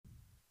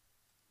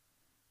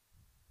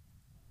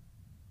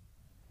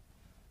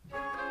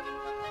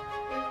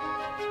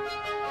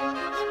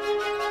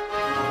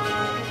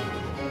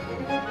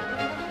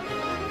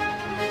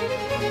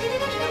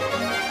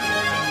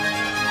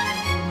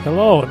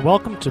Hello, and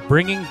welcome to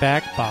Bringing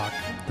Back Bach,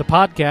 the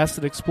podcast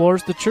that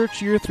explores the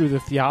church year through the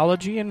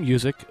theology and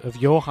music of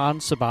Johann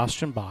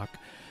Sebastian Bach.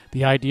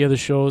 The idea of the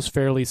show is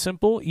fairly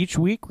simple. Each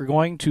week we're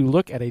going to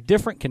look at a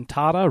different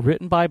cantata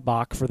written by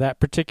Bach for that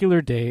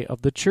particular day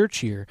of the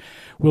church year.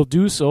 We'll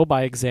do so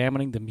by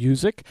examining the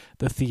music,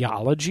 the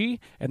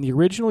theology, and the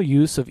original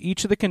use of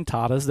each of the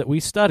cantatas that we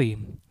study,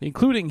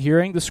 including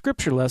hearing the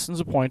scripture lessons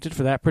appointed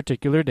for that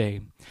particular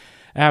day.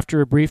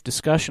 After a brief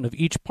discussion of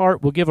each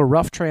part, we'll give a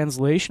rough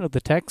translation of the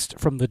text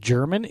from the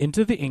German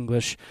into the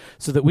English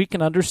so that we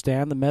can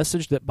understand the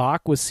message that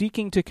Bach was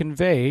seeking to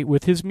convey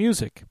with his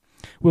music.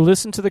 We'll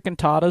listen to the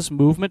cantatas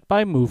movement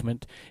by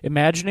movement,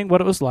 imagining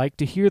what it was like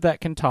to hear that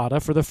cantata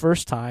for the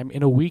first time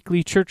in a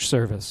weekly church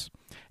service.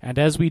 And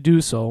as we do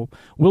so,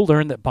 we'll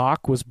learn that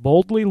Bach was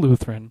boldly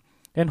Lutheran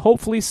and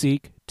hopefully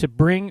seek to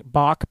bring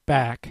Bach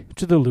back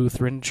to the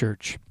Lutheran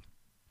Church.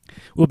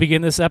 We'll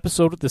begin this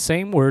episode with the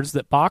same words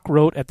that Bach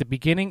wrote at the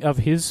beginning of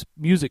his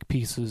music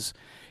pieces,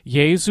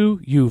 Jesu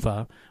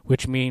Juva,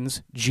 which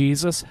means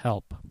Jesus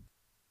help.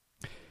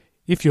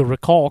 If you'll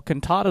recall,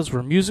 cantatas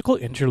were musical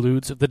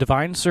interludes of the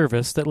divine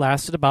service that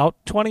lasted about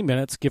 20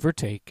 minutes, give or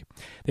take.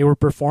 They were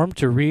performed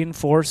to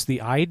reinforce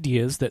the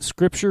ideas that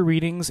scripture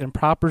readings and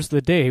propers of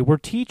the day were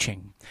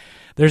teaching.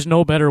 There's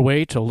no better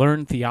way to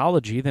learn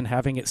theology than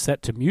having it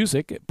set to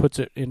music. It puts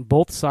it in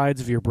both sides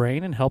of your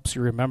brain and helps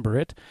you remember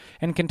it.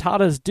 And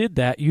cantatas did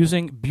that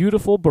using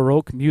beautiful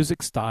Baroque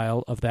music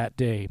style of that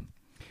day.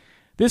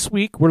 This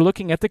week, we're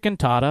looking at the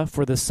cantata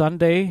for the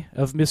Sunday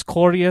of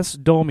Misericordias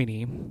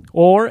Domini,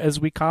 or as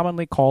we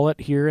commonly call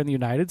it here in the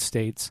United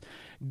States,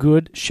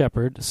 Good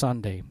Shepherd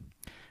Sunday.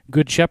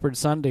 Good Shepherd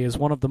Sunday is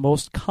one of the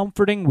most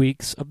comforting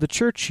weeks of the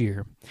church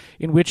year,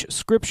 in which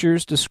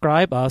scriptures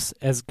describe us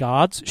as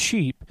God's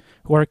sheep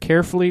who are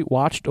carefully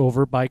watched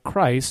over by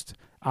Christ,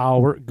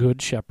 our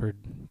Good Shepherd.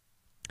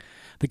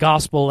 The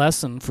gospel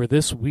lesson for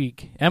this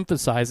week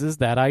emphasizes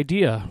that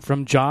idea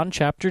from John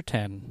chapter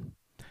 10.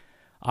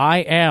 I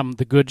am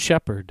the Good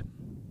Shepherd.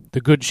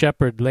 The Good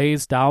Shepherd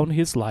lays down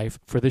his life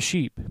for the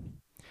sheep.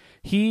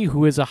 He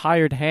who is a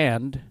hired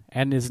hand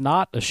and is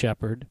not a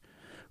shepherd,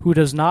 who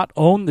does not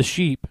own the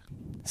sheep,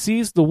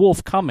 sees the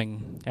wolf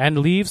coming, and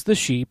leaves the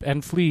sheep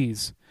and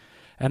flees,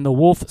 and the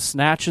wolf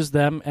snatches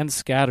them and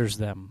scatters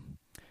them.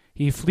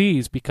 He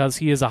flees because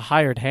he is a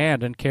hired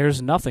hand and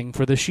cares nothing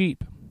for the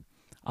sheep.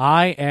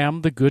 I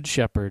am the Good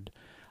Shepherd.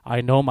 I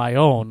know my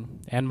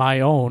own, and my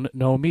own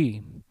know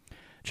me.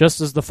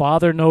 Just as the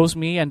Father knows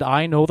me, and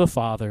I know the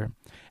Father,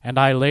 and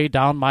I lay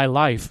down my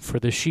life for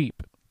the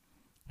sheep.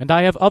 And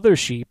I have other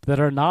sheep that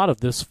are not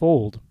of this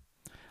fold.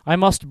 I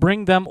must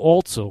bring them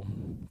also,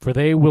 for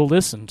they will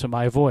listen to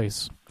my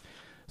voice.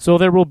 So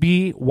there will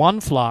be one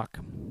flock,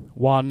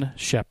 one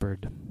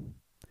shepherd.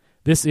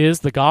 This is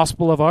the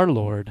gospel of our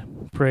Lord.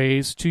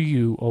 Praise to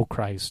you, O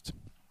Christ.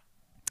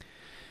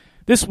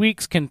 This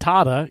week's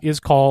cantata is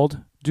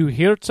called Du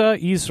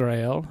Hirte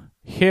Israel,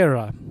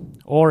 Hera,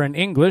 or in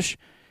English,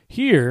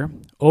 Hear,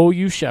 O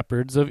you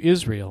shepherds of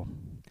Israel.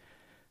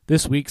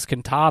 This week's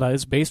cantata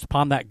is based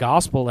upon that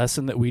gospel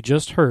lesson that we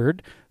just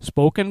heard,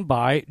 spoken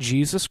by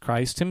Jesus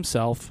Christ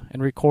himself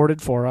and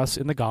recorded for us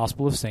in the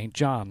Gospel of St.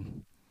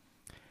 John.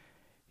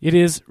 It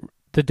is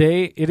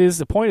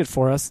appointed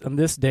for us on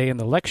this day in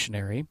the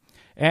lectionary,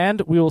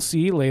 and we will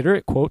see later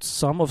it quotes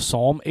some of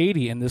Psalm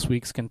 80 in this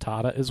week's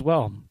cantata as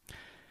well.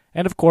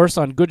 And of course,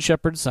 on Good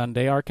Shepherd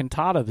Sunday, our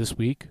cantata this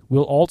week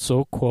will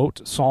also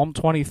quote Psalm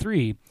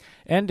 23,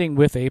 ending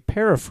with a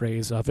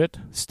paraphrase of it,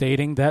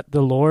 stating that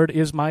the Lord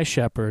is my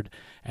shepherd,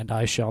 and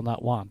I shall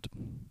not want.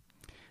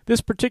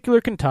 This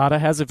particular cantata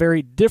has a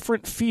very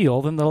different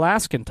feel than the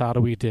last cantata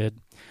we did,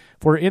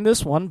 for in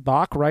this one,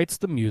 Bach writes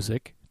the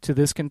music to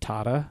this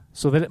cantata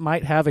so that it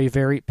might have a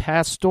very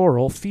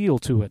pastoral feel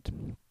to it.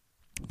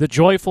 The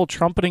joyful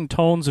trumpeting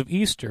tones of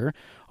Easter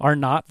are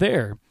not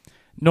there,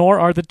 nor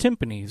are the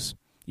timpanis,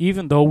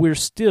 even though we're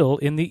still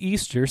in the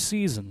Easter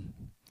season.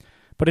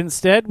 But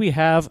instead we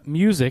have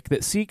music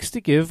that seeks to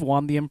give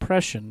one the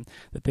impression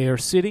that they are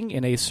sitting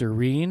in a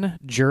serene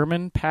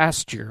German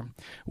pasture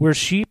where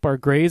sheep are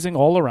grazing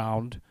all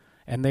around,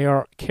 and they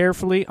are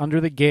carefully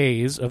under the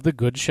gaze of the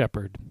Good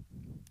Shepherd.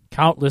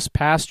 Countless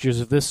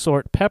pastures of this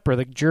sort pepper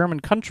the German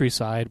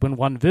countryside when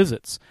one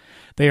visits.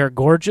 They are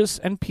gorgeous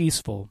and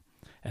peaceful,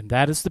 and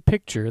that is the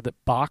picture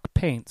that Bach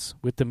paints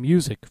with the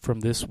music from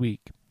this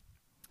week.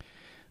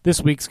 This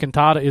week's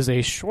cantata is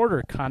a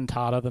shorter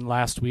cantata than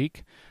last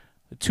week,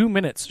 2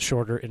 minutes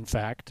shorter, in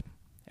fact,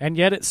 and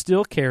yet it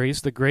still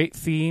carries the great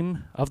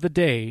theme of the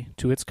day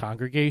to its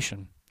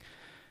congregation.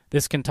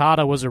 This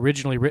cantata was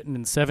originally written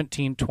in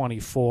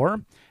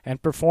 1724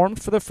 and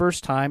performed for the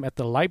first time at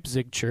the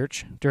Leipzig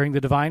Church during the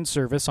divine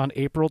service on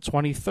April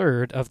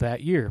 23rd of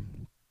that year.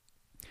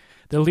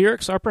 The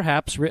lyrics are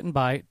perhaps written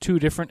by two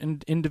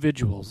different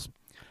individuals.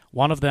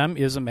 One of them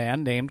is a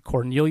man named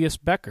Cornelius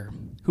Becker,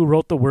 who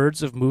wrote the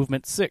words of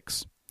Movement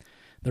 6.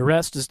 The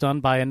rest is done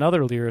by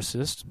another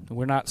lyricist.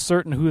 We're not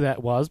certain who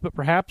that was, but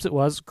perhaps it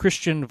was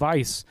Christian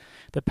Weiss,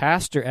 the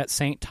pastor at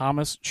St.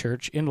 Thomas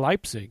Church in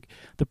Leipzig,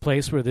 the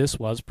place where this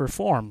was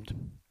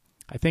performed.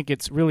 I think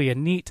it's really a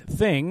neat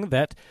thing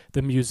that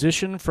the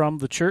musician from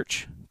the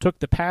church took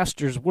the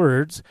pastor's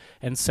words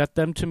and set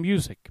them to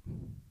music.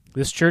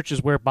 This church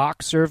is where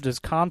Bach served as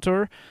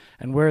cantor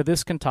and where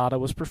this cantata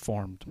was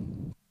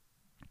performed.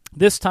 At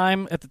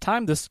the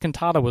time this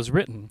cantata was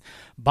written,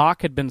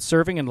 Bach had been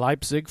serving in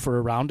Leipzig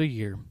for around a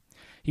year.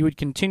 He would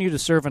continue to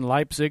serve in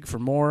Leipzig for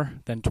more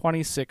than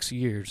 26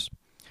 years.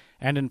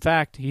 And in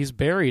fact, he's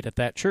buried at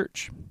that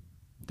church.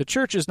 The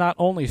church is not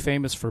only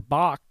famous for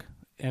Bach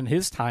and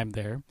his time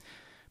there,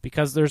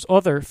 because there's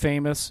other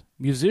famous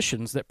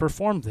musicians that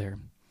performed there.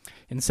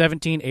 In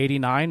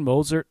 1789,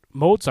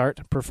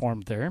 Mozart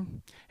performed there,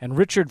 and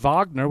Richard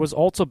Wagner was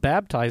also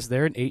baptized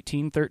there in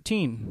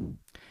 1813.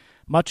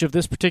 Much of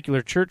this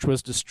particular church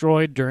was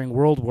destroyed during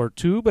World War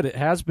II, but it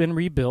has been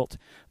rebuilt,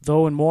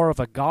 though in more of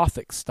a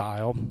Gothic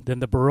style than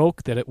the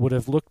Baroque that it would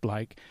have looked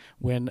like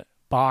when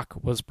Bach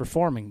was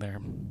performing there.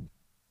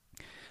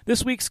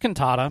 This week's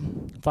cantata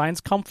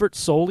finds comfort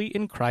solely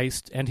in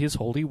Christ and His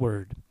holy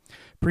word,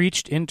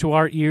 preached into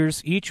our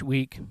ears each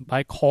week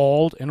by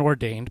called and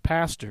ordained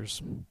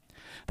pastors.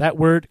 That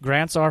word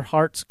grants our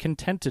hearts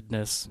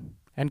contentedness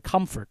and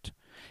comfort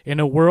in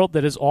a world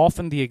that is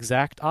often the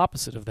exact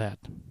opposite of that,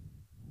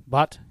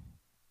 but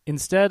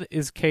instead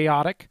is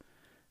chaotic,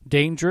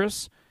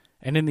 dangerous,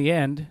 and in the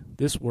end,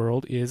 this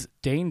world is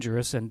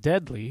dangerous and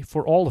deadly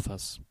for all of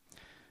us.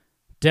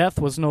 Death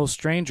was no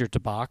stranger to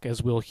Bach,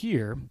 as we'll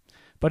hear,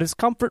 but his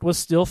comfort was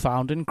still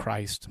found in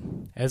Christ,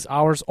 as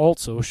ours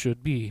also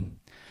should be.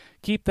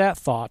 Keep that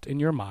thought in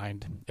your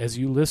mind as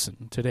you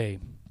listen today.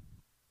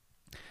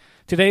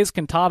 Today's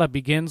cantata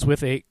begins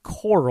with a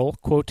choral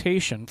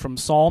quotation from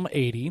Psalm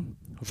 80,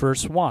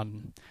 verse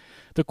 1.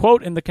 The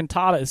quote in the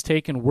cantata is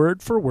taken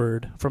word for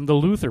word from the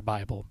Luther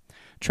Bible,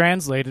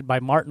 translated by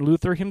Martin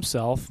Luther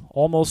himself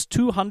almost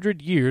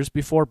 200 years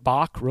before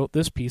Bach wrote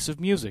this piece of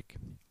music.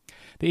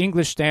 The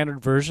English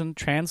Standard Version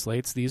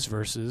translates these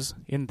verses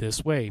in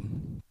this way.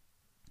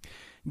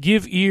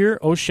 Give ear,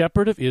 O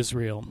shepherd of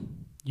Israel,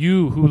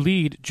 you who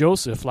lead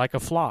Joseph like a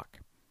flock.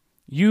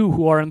 You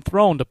who are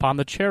enthroned upon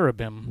the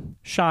cherubim,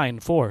 shine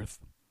forth.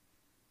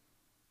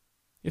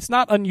 It's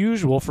not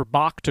unusual for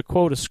Bach to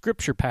quote a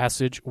scripture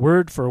passage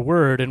word for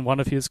word in one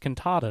of his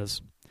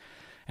cantatas,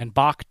 and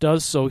Bach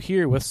does so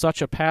here with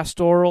such a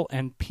pastoral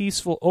and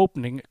peaceful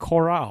opening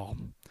chorale.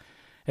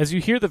 As you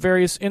hear the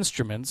various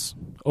instruments,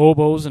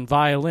 oboes and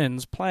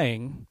violins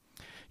playing,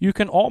 you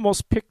can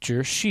almost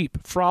picture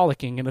sheep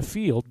frolicking in a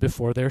field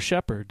before their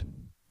shepherd.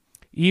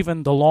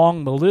 Even the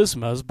long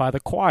melismas by the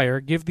choir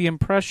give the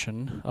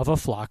impression of a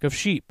flock of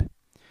sheep.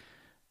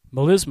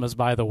 Melismas,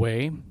 by the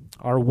way,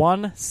 are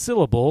one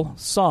syllable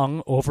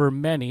sung over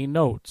many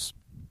notes.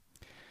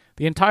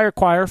 The entire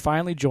choir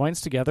finally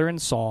joins together in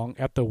song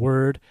at the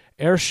word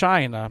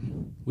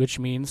erscheine, which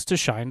means to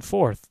shine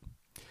forth.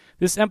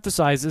 This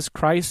emphasizes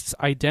Christ's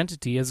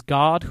identity as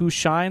God who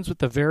shines with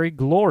the very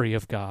glory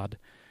of God,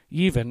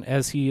 even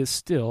as he is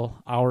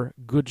still our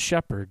good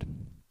shepherd.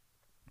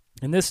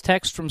 In this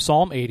text from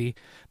Psalm 80,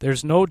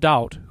 there's no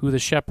doubt who the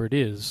shepherd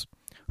is,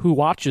 who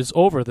watches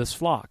over this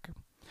flock.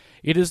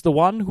 It is the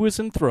one who is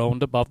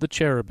enthroned above the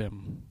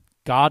cherubim.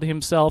 God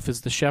himself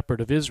is the shepherd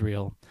of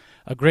Israel,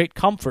 a great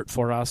comfort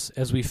for us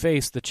as we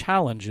face the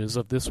challenges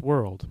of this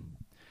world.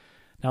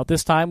 Now, at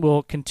this time,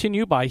 we'll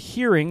continue by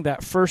hearing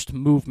that first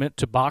movement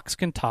to Bach's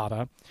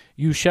cantata,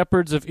 You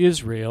Shepherds of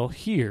Israel,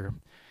 Hear.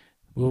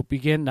 We'll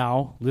begin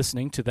now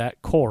listening to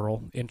that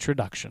choral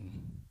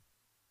introduction.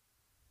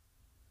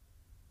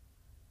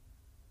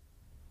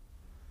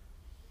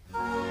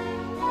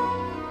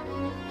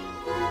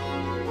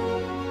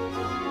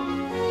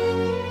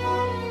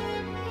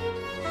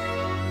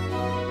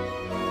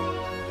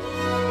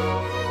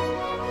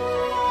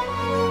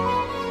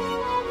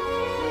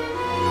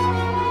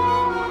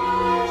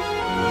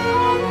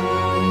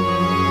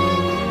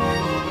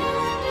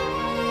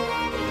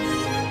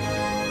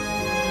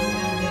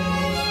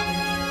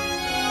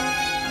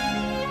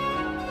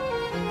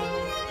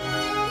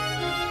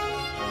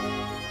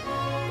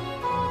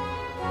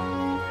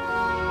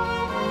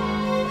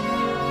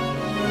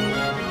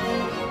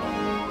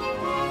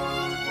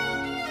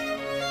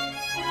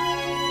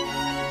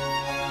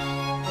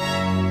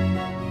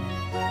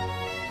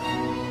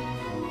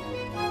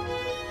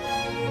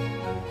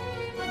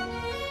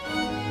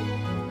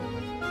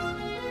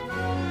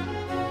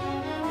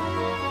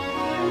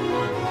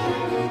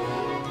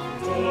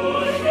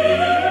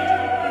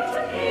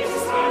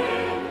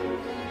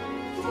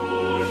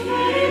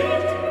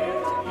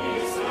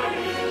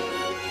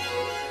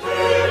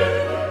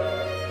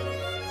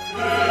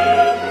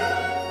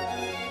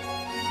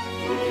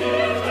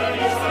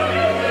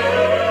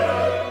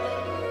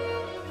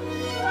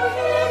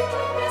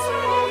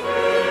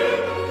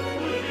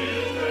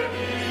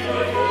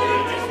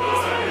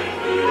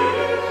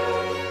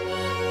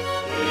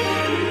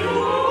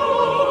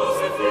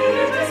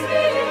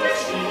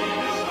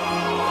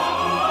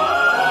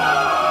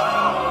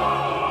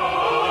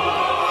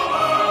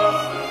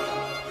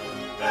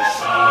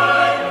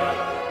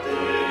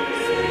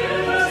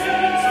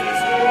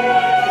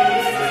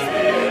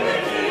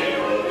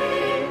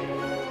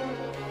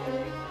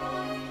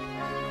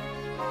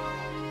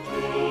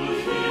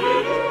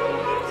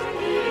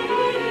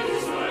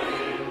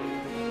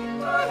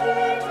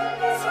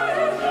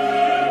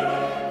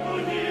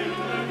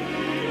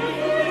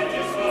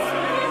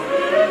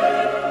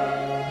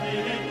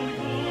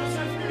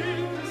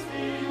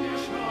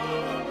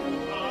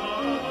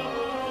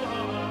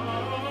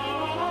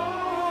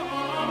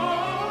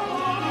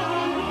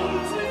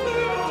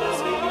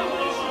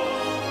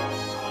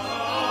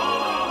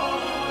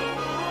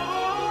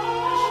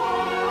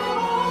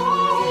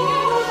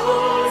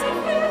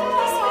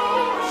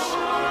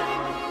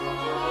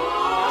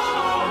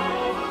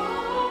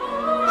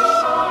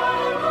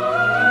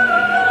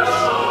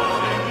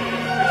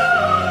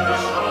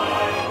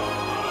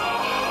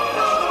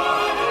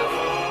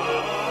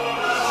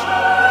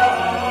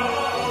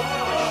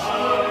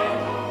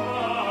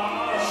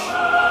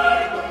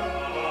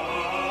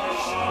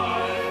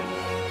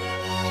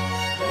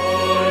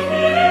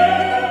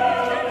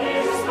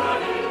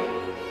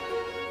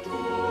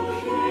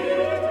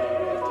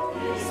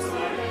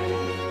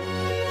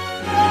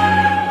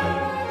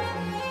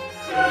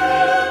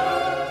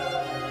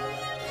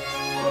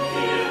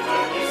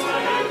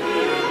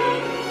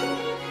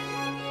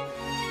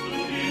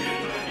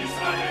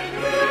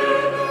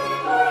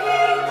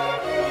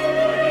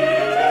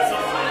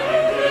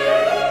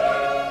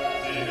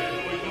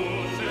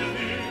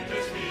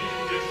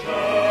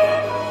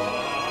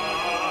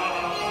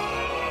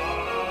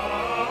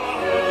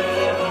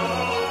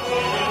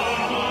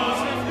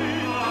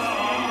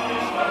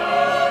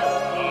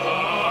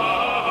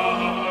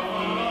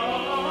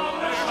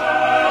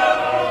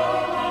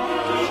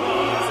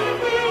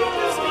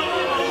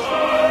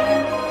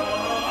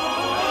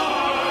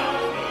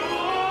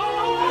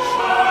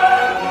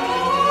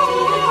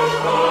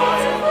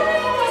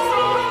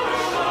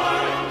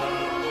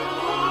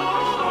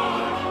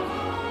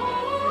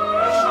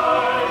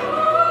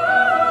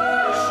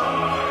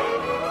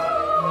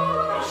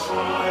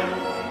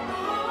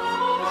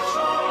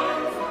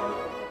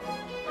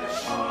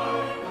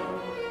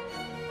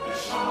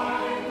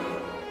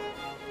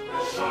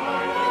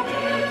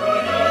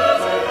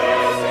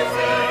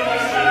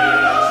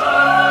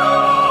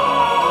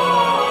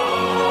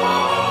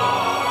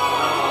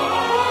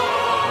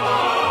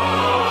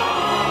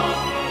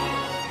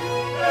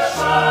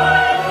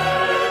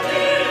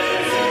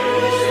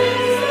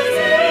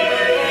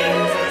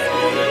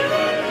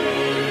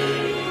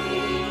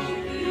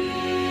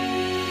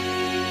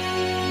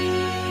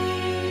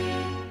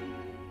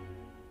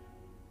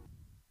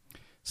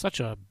 Such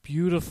a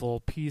beautiful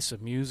piece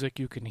of music.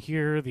 You can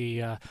hear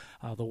the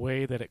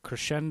way that it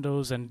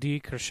crescendos and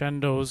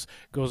decrescendos,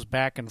 goes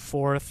back and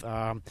forth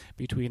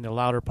between the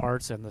louder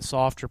parts and the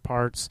softer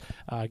parts,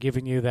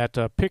 giving you that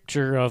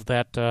picture of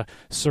that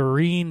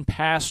serene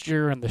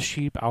pasture and the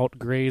sheep out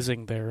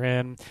grazing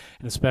therein,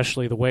 and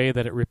especially the way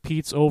that it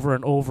repeats over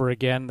and over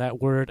again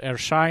that word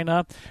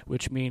ershina,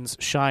 which means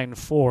shine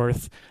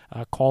forth,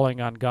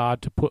 calling on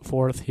God to put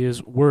forth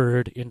His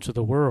word into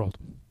the world.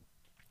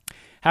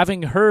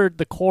 Having heard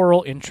the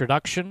choral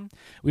introduction,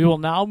 we will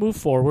now move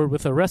forward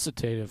with a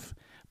recitative,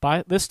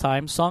 this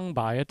time sung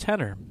by a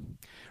tenor.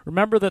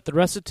 Remember that the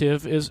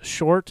recitative is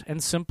short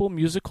and simple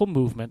musical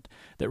movement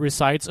that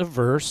recites a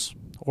verse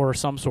or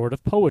some sort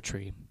of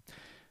poetry.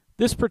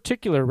 This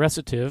particular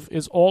recitative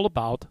is all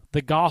about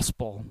the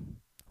gospel,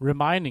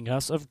 reminding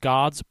us of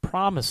God's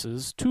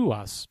promises to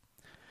us.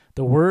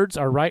 The words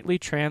are rightly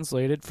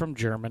translated from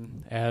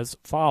German as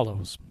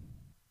follows.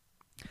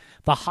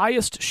 The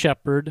highest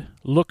shepherd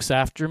looks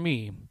after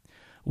me.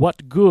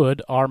 What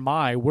good are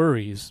my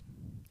worries?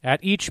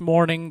 At each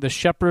morning the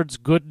shepherd's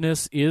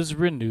goodness is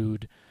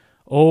renewed.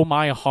 O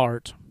my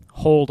heart,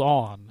 hold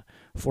on,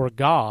 for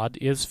God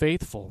is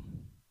faithful.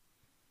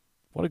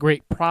 What a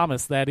great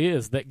promise that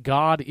is, that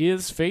God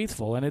is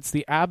faithful, and it's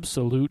the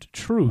absolute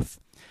truth.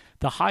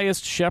 The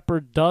highest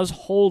shepherd does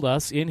hold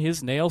us in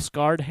his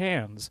nail-scarred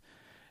hands.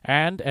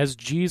 And as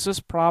Jesus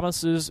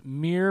promises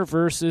mere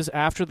verses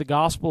after the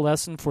gospel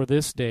lesson for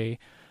this day,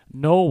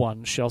 no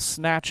one shall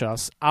snatch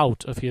us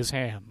out of his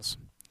hands.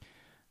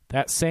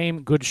 That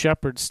same Good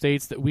Shepherd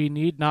states that we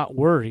need not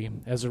worry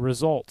as a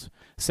result,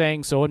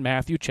 saying so in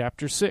Matthew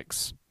chapter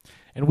 6.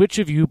 And which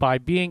of you, by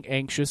being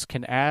anxious,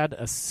 can add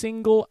a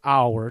single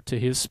hour to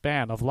his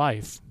span of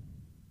life?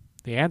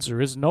 The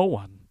answer is no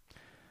one.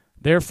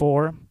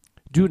 Therefore,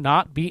 do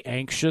not be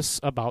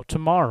anxious about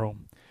tomorrow,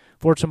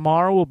 for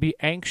tomorrow will be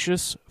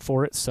anxious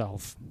for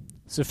itself.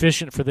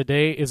 Sufficient for the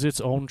day is its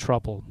own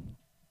trouble.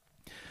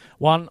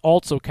 One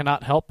also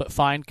cannot help but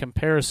find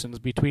comparisons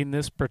between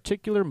this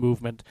particular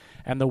movement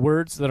and the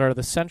words that are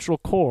the central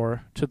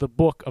core to the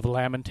book of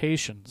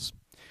Lamentations.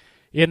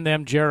 In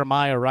them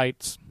Jeremiah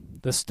writes,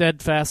 "The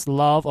steadfast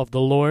love of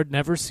the Lord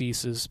never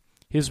ceases,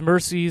 his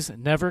mercies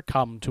never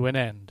come to an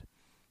end.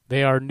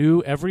 They are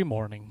new every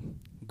morning.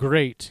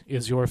 Great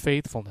is your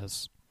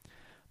faithfulness.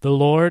 The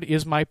Lord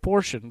is my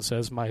portion,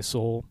 says my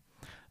soul.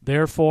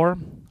 Therefore,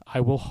 I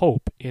will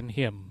hope in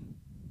him."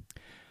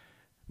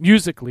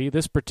 Musically,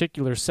 this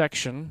particular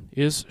section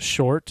is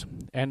short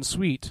and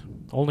sweet,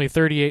 only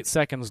 38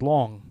 seconds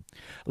long,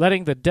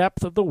 letting the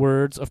depth of the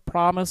words of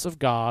promise of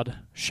God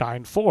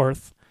shine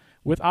forth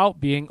without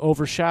being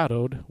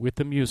overshadowed with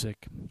the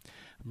music.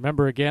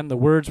 Remember again, the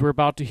words we're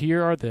about to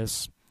hear are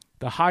this: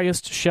 "The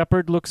highest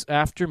shepherd looks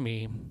after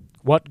me.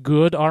 What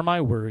good are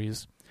my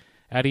worries?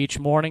 At each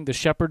morning the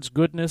shepherd's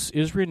goodness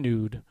is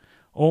renewed.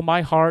 O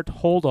my heart,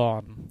 hold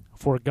on,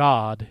 for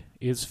God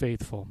is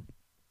faithful."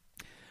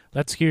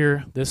 Let's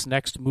hear this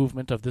next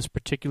movement of this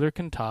particular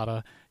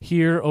cantata,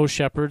 "Hear, O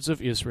Shepherds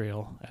of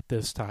Israel," at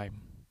this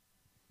time.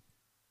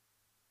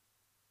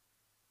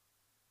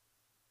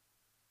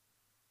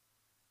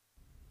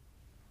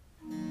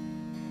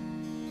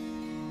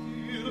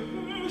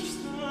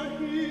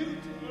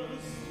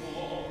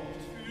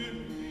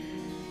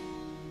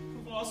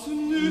 Was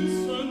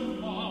nützen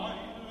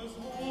meine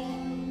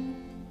Sorgen?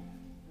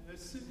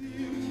 Es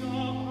wird ja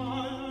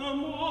alle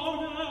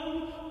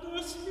Morgen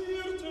des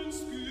Hirtens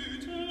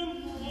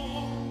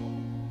Gütenhorn.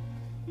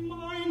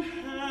 Mein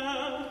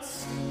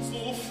Herz,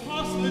 so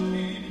fasset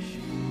ich,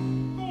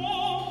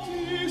 Gott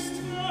ist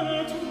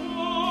treu,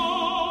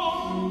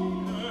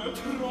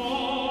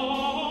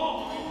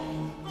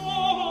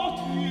 Gott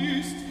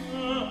ist treu.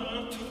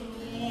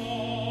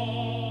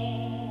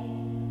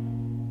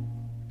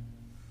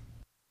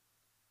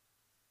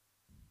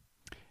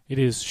 It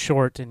is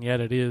short, and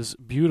yet it is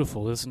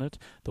beautiful, isn't it?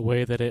 The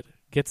way that it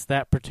gets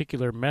that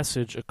particular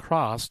message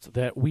across,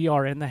 that we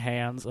are in the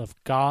hands of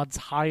God's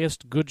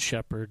highest good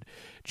shepherd,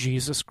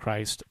 Jesus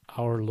Christ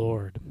our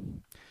Lord.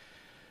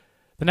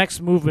 The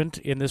next movement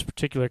in this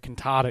particular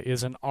cantata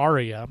is an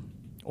aria,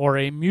 or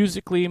a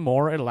musically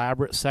more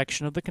elaborate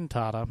section of the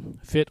cantata,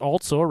 fit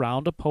also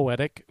around a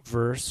poetic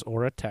verse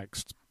or a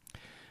text.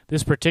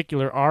 This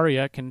particular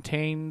aria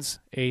contains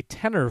a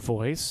tenor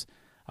voice,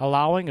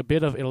 allowing a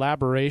bit of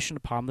elaboration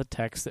upon the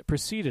text that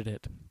preceded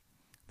it.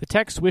 The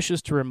text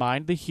wishes to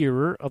remind the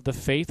hearer of the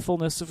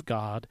faithfulness of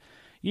God,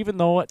 even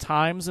though at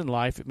times in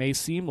life it may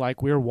seem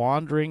like we are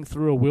wandering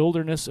through a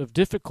wilderness of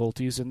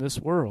difficulties in this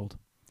world.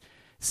 It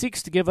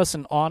seeks to give us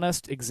an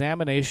honest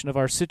examination of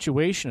our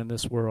situation in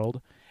this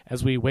world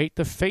as we wait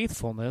the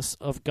faithfulness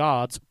of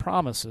God's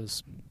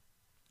promises.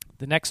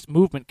 The next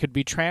movement could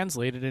be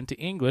translated into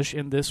English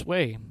in this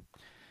way: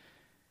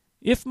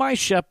 "If my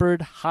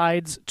shepherd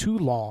hides too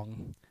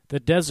long, the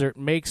desert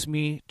makes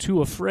me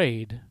too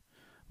afraid.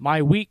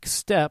 My weak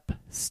step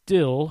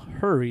still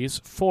hurries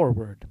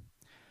forward.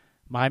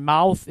 My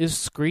mouth is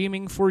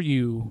screaming for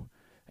you,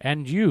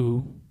 and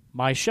you,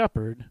 my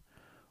shepherd,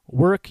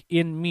 work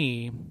in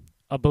me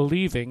a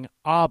believing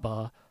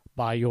Abba,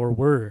 by your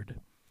word.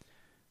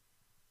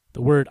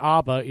 The word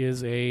Abba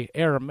is a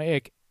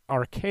Aramaic,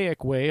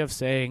 archaic way of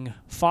saying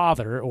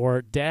father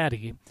or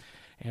daddy.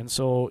 And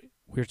so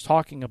we're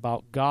talking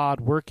about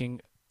God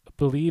working,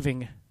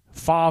 believing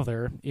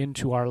Father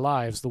into our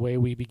lives, the way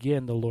we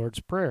begin the Lord's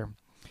Prayer.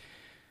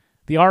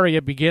 The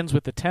aria begins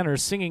with the tenor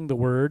singing the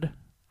word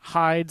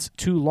hides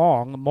too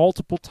long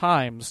multiple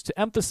times to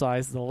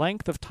emphasize the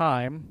length of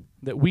time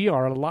that we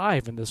are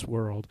alive in this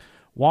world,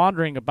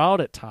 wandering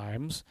about at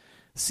times,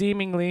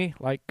 seemingly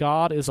like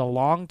God is a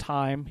long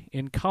time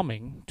in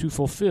coming to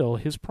fulfill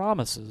his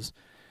promises.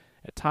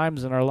 At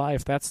times in our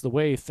life, that's the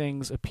way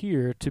things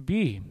appear to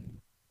be.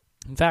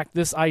 In fact,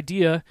 this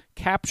idea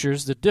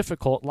captures the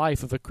difficult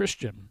life of a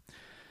Christian,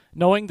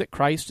 knowing that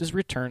Christ is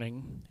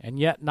returning, and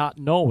yet not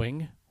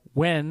knowing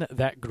when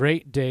that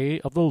great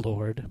day of the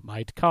Lord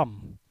might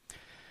come.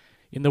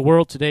 In the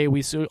world today,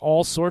 we see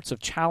all sorts of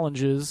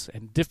challenges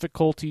and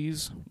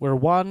difficulties where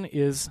one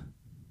is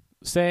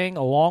saying,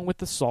 along with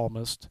the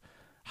psalmist,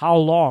 "How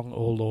long,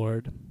 O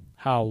Lord,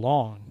 how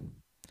long?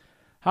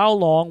 How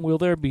long will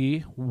there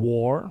be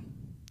war,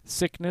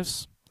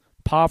 sickness,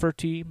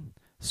 poverty,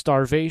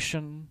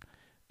 starvation,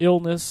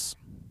 illness,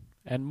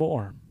 and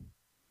more?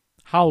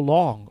 How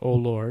long, O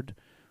Lord,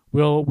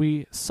 will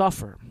we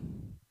suffer?"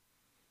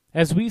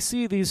 As we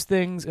see these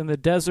things in the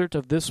desert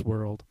of this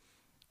world,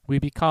 we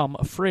become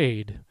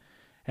afraid,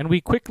 and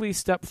we quickly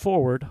step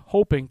forward,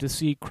 hoping to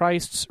see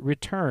Christ's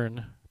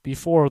return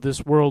before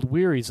this world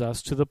wearies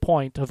us to the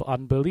point of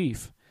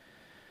unbelief.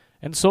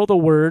 And so the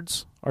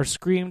words are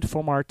screamed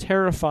from our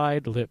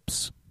terrified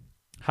lips,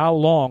 "How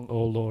long,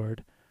 O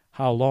Lord,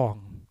 how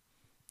long?"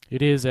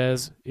 It is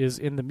as is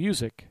in the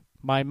music,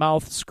 "My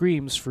mouth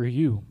screams for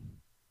you."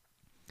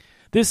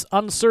 This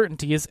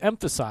uncertainty is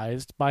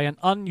emphasized by an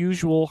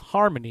unusual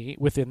harmony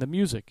within the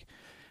music.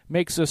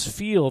 Makes us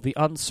feel the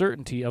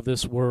uncertainty of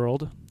this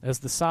world as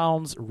the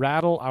sounds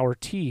rattle our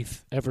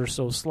teeth ever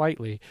so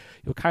slightly.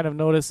 You'll kind of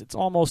notice it's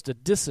almost a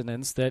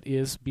dissonance that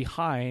is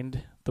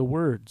behind the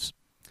words.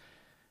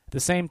 At the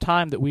same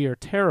time that we are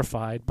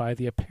terrified by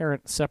the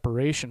apparent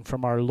separation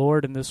from our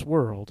Lord in this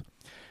world,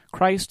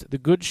 Christ the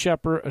Good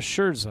Shepherd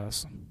assures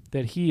us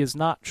that he is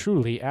not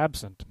truly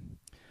absent.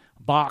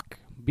 Bach,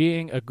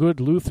 being a good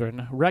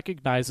Lutheran,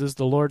 recognizes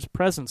the Lord's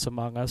presence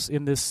among us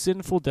in this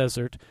sinful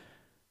desert.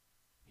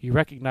 He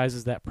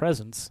recognizes that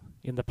presence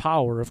in the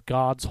power of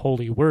God's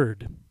holy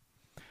word.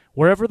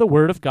 Wherever the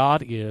word of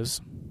God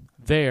is,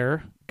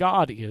 there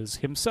God is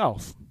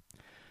himself.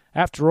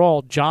 After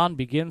all, John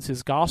begins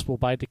his gospel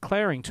by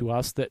declaring to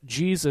us that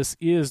Jesus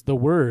is the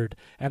Word,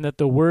 and that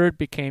the Word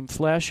became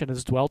flesh and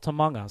has dwelt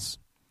among us.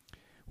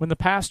 When the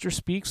pastor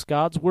speaks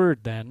God's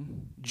word,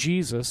 then,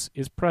 Jesus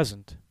is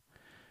present.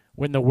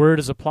 When the word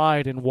is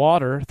applied in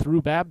water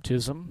through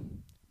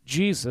baptism,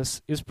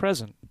 Jesus is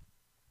present.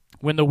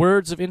 When the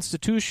words of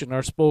institution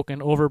are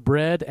spoken over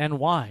bread and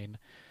wine,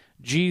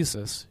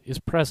 Jesus is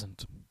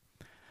present.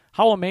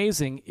 How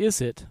amazing is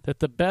it that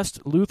the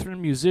best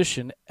Lutheran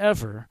musician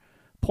ever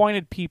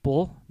pointed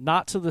people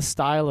not to the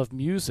style of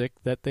music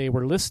that they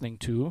were listening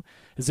to,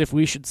 as if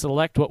we should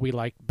select what we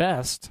like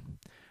best.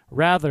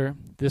 Rather,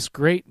 this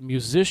great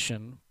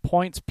musician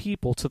points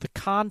people to the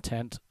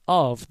content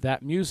of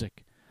that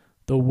music,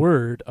 the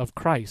word of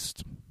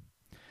Christ.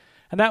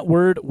 And that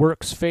word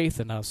works faith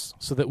in us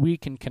so that we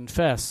can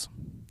confess,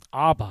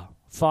 Abba,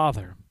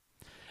 Father.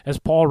 As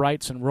Paul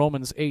writes in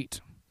Romans 8,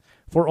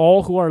 "For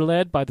all who are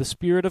led by the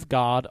Spirit of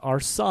God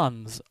are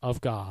sons of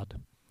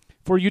God.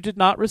 For you did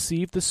not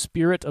receive the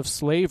spirit of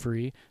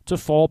slavery to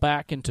fall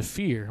back into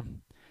fear,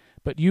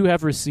 but you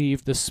have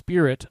received the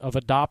spirit of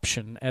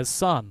adoption as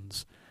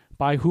sons,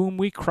 by whom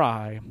we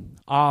cry,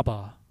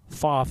 Abba,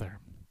 Father."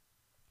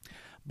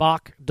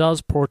 Bach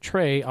does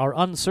portray our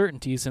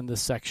uncertainties in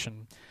this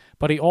section,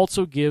 but he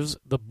also gives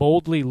the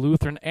boldly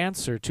Lutheran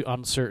answer to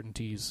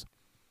uncertainties.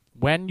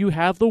 When you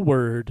have the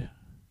Word,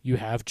 you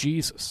have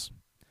Jesus.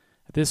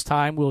 At this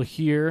time, we'll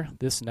hear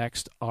this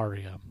next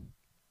aria.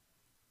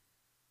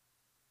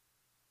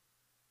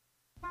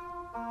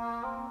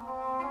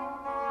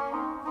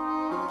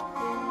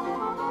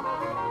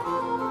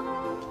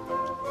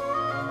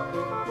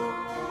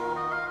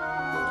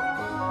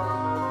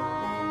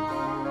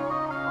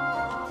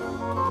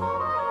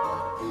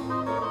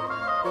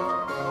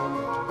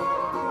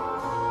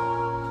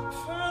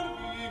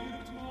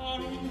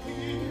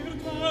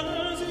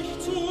 Verirrt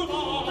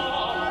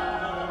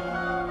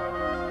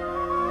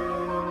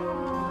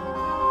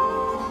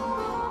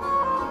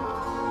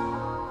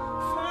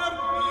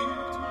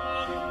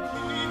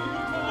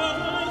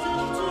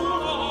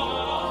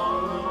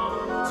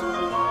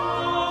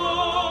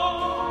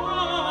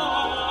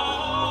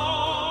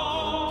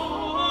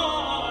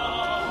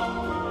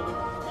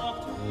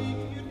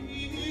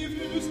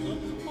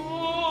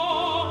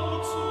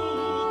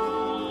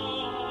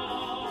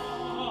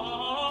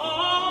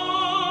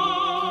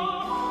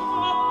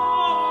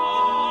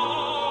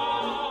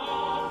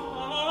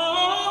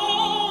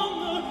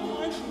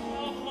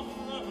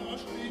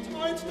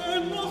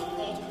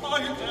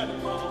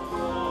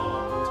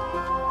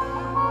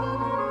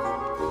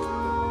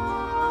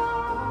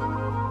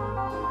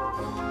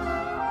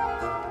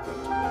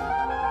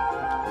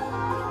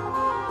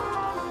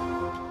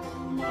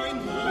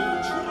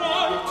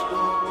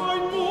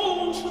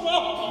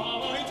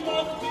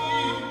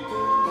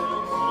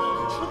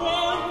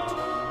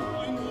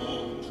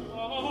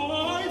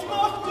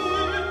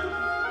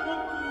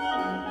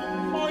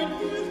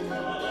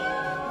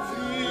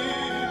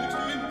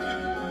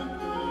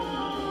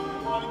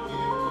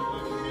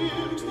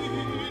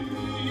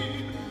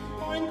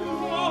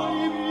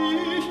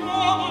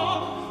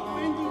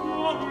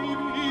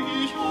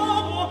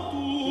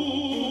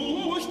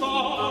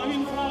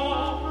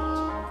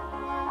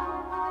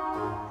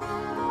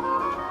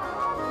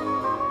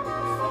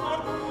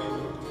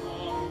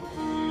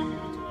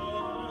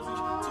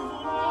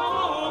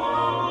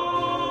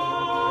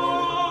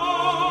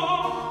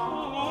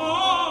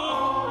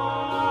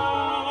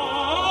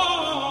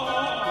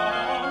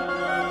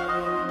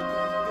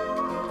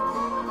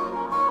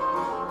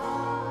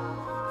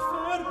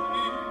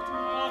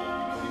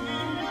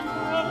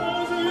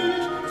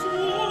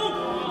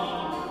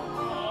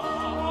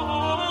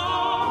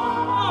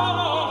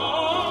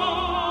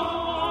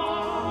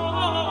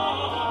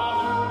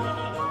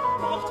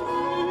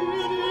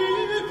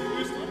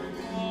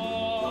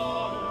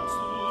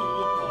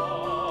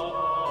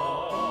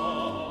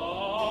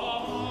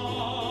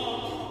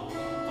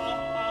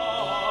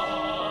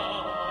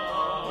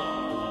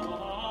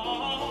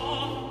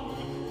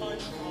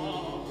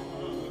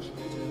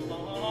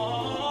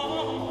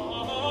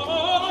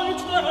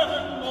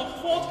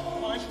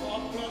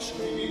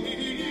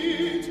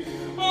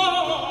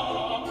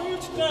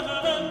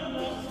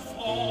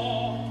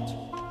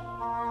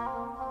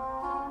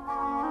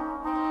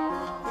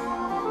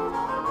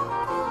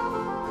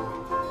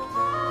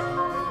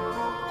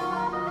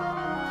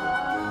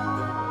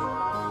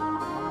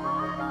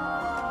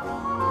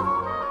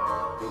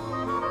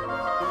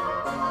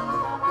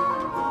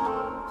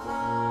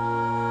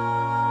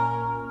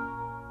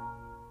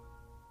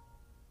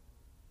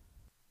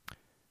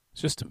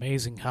Just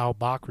amazing how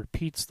Bach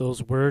repeats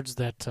those words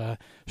that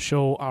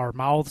show our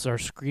mouths are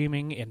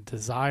screaming in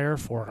desire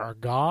for our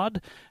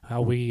God,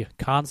 how we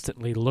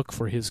constantly look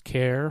for His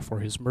care, for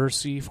His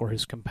mercy, for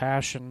His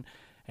compassion,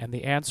 and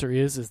the answer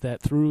is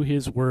that through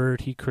His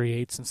Word He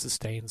creates and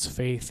sustains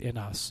faith in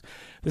us.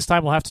 This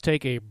time we'll have to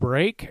take a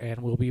break,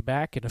 and we'll be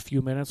back in a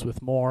few minutes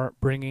with more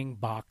Bringing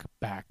Bach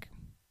Back.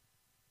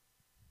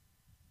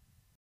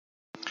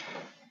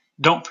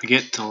 Don't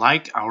forget to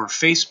like our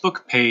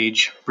Facebook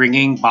page,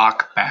 Bringing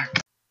Bach Back.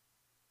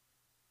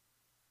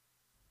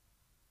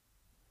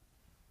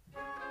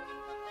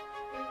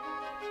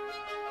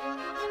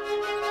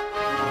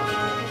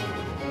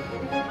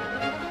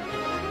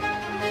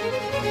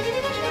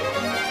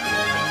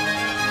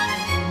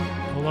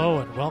 Hello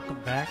and welcome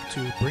back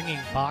to Bringing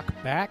Bach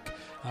Back.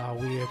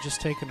 We have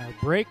just taken our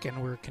break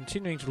and we're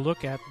continuing to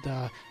look at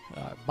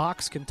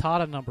Bach's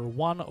cantata number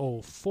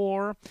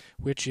 104,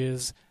 which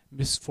is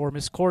for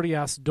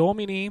Misericordias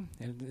Domini,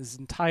 and is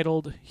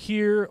entitled,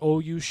 Hear, O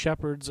You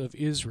Shepherds of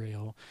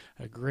Israel,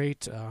 a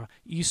great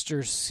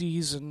Easter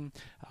season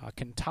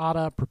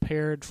cantata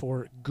prepared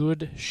for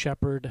Good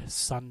Shepherd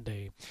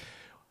Sunday.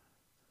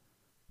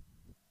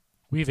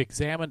 We've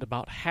examined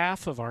about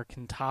half of our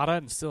cantata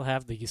and still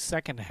have the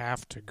second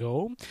half to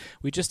go.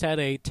 We just had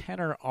a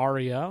tenor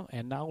aria,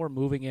 and now we're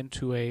moving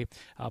into a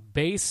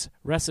bass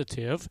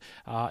recitative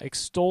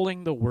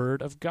extolling the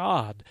Word of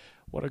God.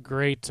 What a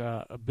great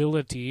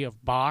ability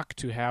of Bach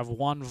to have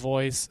one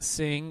voice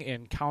sing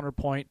in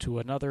counterpoint to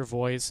another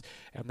voice,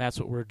 and that's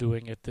what we're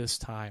doing at this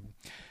time.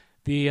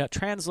 The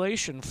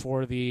translation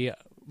for the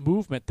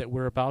movement that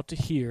we're about to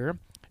hear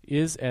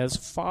is as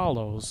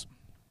follows.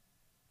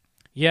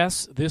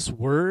 Yes, this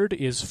word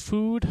is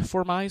food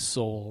for my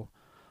soul,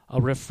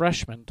 a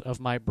refreshment of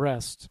my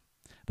breast,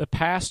 the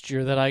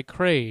pasture that I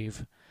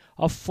crave,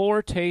 a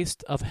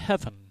foretaste of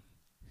heaven.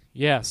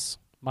 Yes,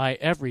 my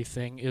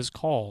everything is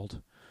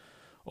called.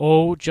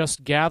 Oh,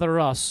 just gather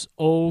us,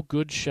 O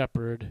Good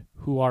Shepherd,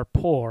 who are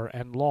poor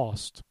and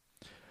lost.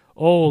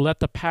 Oh,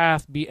 let the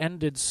path be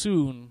ended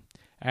soon,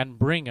 and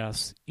bring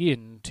us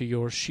into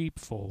your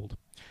sheepfold.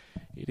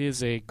 It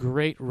is a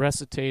great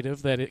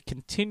recitative that it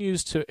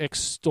continues to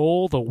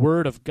extol the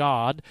Word of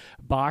God.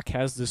 Bach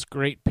has this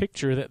great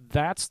picture that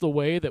that's the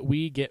way that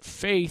we get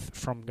faith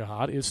from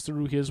God, is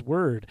through His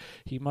Word.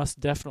 He must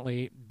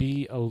definitely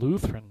be a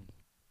Lutheran.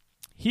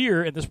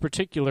 Here, in this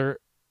particular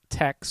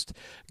text,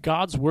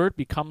 God's Word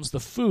becomes the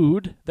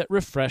food that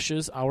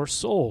refreshes our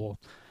soul,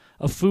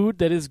 a food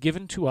that is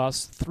given to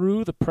us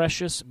through the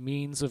precious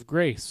means of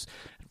grace.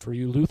 And for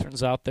you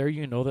Lutherans out there,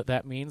 you know that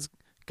that means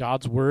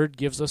God's Word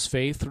gives us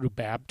faith through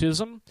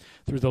baptism,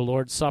 through the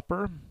Lord's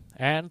Supper,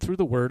 and through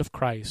the Word of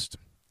Christ.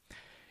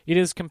 It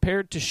is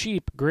compared to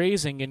sheep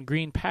grazing in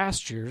green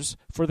pastures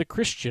for the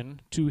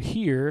Christian to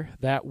hear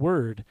that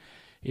Word.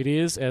 It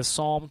is, as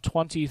Psalm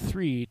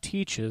 23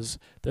 teaches,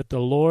 that the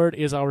Lord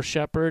is our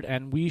shepherd,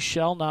 and we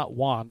shall not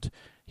want.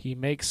 He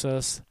makes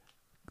us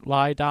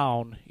lie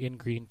down in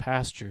green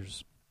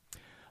pastures.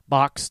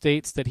 Bach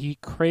states that he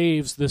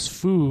craves this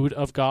food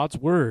of God's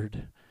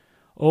Word.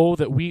 Oh,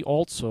 that we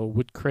also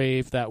would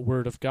crave that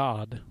Word of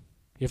God.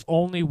 If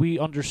only we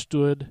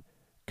understood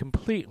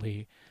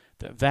completely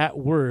that that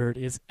Word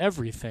is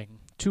everything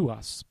to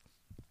us.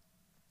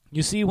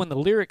 You see, when the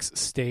lyrics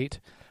state,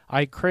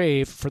 I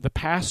crave for the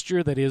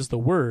pasture that is the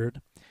Word,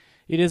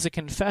 it is a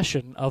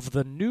confession of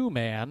the new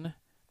man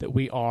that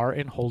we are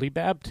in holy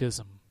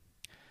baptism.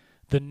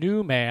 The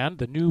new man,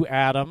 the new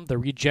Adam, the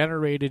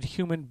regenerated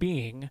human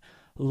being,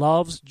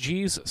 loves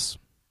Jesus.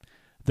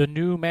 The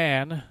new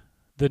man,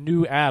 the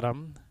new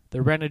Adam,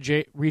 the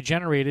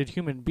regenerated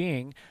human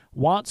being,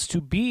 wants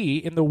to be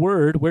in the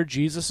Word where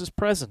Jesus is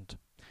present.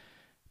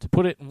 To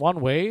put it in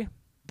one way,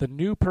 the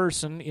new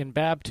person in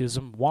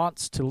baptism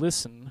wants to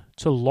listen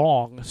to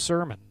long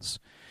sermons.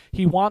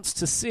 He wants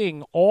to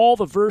sing all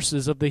the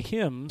verses of the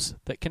hymns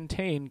that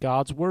contain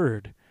God's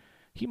Word.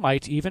 He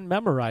might even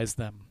memorize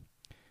them.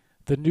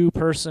 The new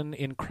person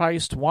in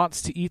Christ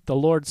wants to eat the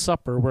Lord's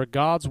Supper where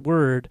God's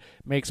Word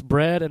makes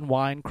bread and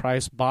wine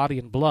Christ's body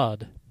and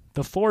blood,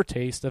 the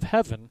foretaste of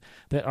heaven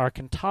that our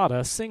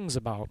cantata sings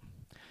about.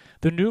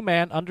 The new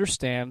man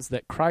understands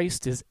that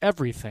Christ is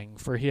everything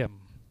for him.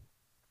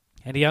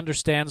 And he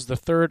understands the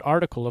third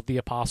article of the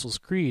Apostles'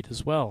 Creed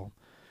as well,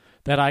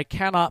 that I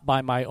cannot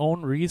by my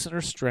own reason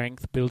or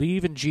strength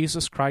believe in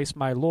Jesus Christ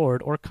my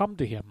Lord or come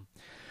to him,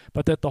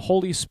 but that the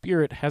Holy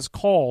Spirit has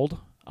called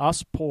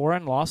us poor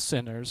and lost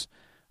sinners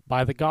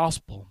by the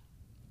gospel.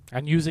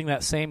 And using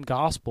that same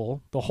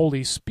gospel, the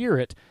Holy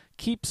Spirit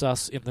keeps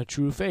us in the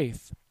true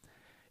faith.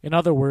 In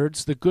other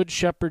words, the Good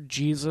Shepherd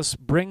Jesus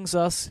brings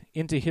us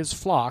into his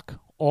flock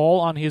all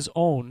on his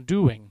own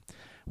doing,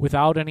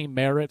 without any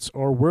merits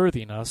or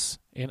worthiness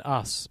in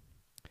us.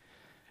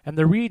 And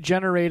the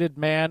regenerated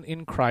man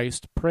in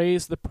Christ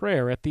prays the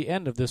prayer at the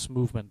end of this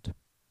movement.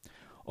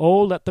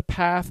 Oh, let the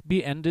path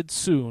be ended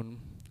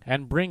soon,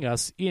 and bring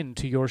us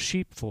into your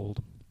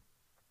sheepfold.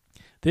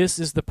 This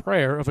is the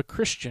prayer of a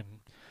Christian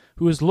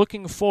who is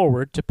looking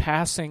forward to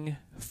passing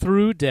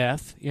through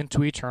death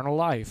into eternal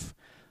life.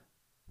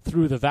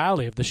 through the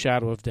valley of the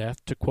shadow of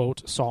death, to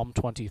quote Psalm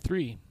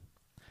 23.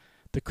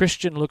 The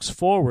Christian looks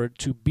forward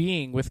to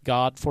being with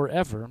God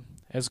forever,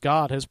 as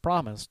God has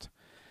promised.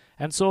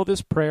 And so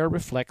this prayer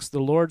reflects the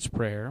Lord's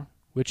Prayer,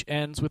 which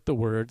ends with the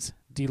words,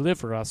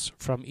 "Deliver us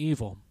from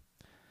evil."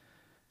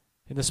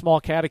 In the Small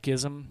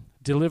Catechism,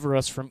 "deliver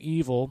us from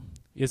evil"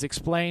 is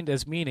explained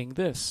as meaning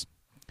this: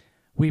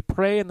 we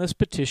pray in this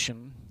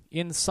petition,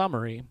 in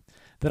summary,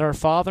 that our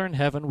Father in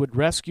heaven would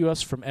rescue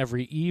us from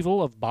every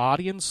evil of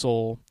body and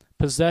soul,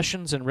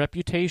 possessions and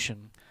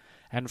reputation,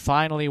 and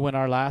finally, when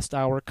our last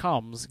hour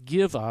comes,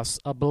 give us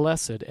a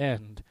blessed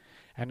end,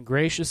 and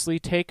graciously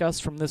take us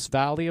from this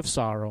valley of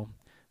sorrow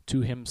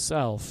to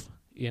himself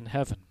in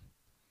heaven.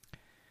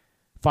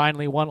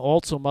 Finally, one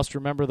also must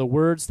remember the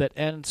words that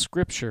end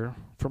Scripture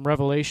from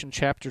Revelation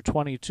chapter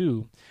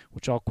 22,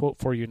 which I'll quote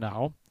for you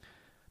now.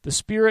 "The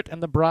Spirit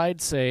and the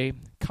bride say,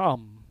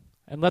 'Come,'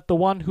 and let the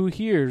one who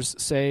hears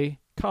say,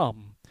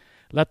 'Come.'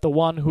 Let the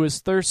one who is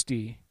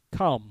thirsty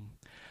come.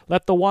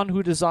 Let the one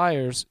who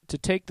desires to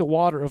take the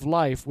water of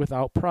life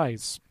without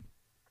price.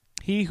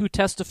 He who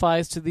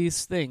testifies to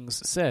these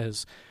things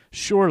says,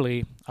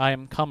 'Surely I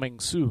am coming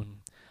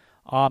soon.'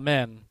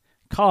 Amen.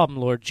 Come,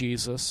 Lord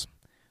Jesus.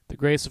 The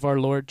grace of our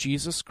Lord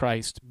Jesus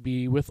Christ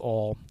be with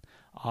all.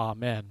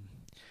 Amen."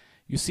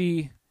 You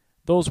see,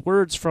 those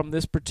words from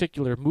this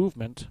particular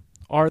movement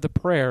are the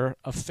prayer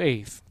of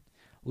faith.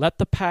 Let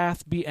the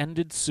path be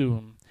ended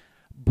soon.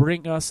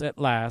 Bring us at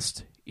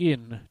last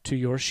in to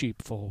your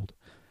sheepfold.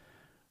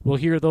 We'll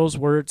hear those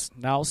words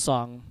now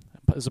sung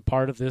as a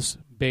part of this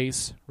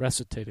bass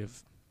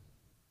recitative.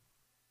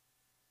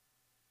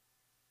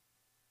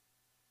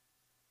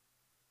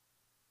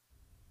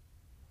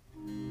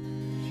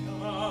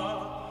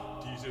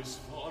 Dieses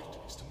Wort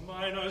ist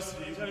meiner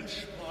Seelen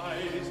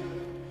Speise,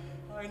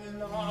 ein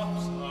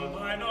Labsal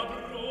meiner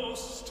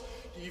Brust,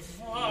 die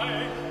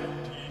Weile,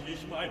 die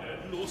ich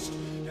meine Lust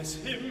des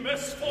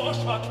Himmels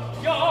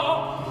vorschlag,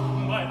 ja,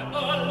 mein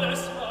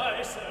alles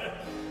heiße.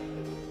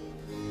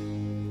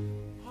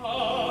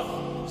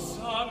 Ach,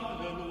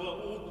 sammle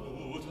nur,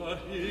 o guter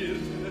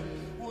Hirte,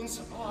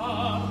 uns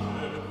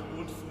Arme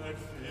und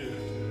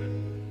Verwirrte.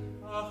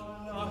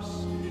 Ach,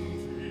 lass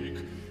den Weg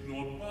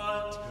nur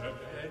bald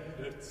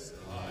geendet sein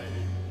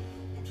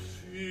und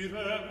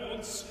führe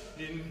uns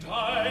in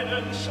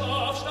deinen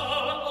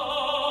Schafstall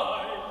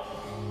ein.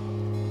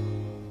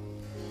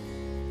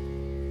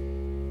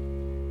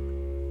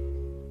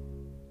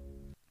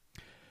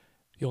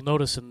 You'll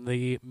notice in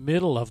the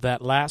middle of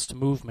that last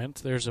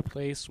movement, there's a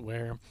place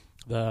where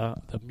the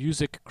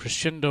music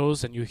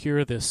crescendos and you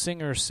hear the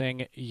singer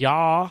sing,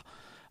 "Ja."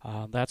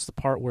 That's the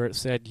part where it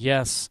said,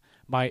 "Yes,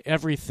 my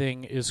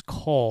everything is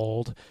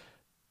called."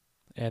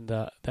 And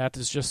that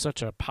is just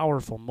such a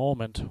powerful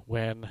moment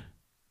when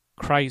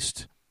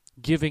Christ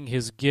giving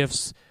his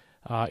gifts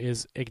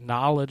is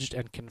acknowledged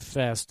and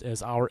confessed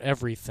as our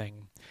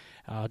everything.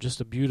 Just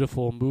a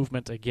beautiful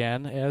movement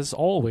again, as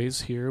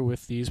always here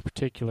with these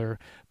particular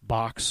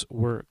Bach's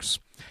works.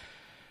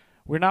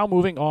 We're now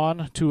moving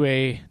on to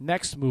a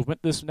next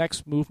movement. This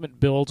next movement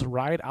builds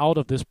right out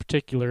of this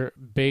particular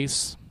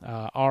bass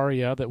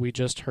aria that we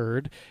just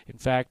heard. In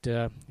fact,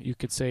 you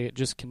could say it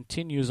just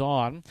continues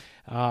on.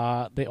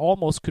 They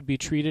almost could be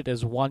treated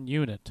as one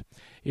unit.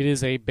 It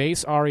is a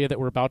bass aria that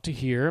we're about to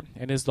hear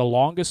and is the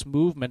longest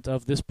movement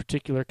of this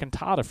particular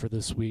cantata for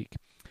this week.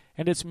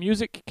 And its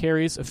music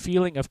carries a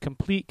feeling of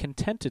complete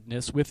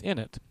contentedness within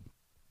it.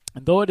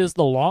 And though it is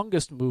the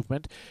longest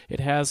movement, it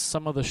has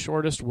some of the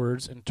shortest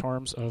words in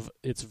terms of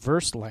its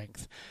verse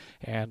length.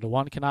 And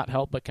one cannot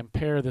help but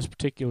compare this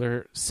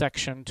particular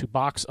section to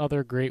Bach's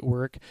other great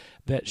work,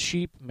 "That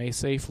Sheep May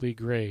Safely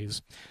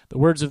Graze." The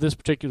words of this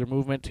particular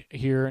movement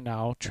here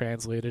now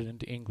translated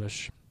into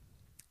English.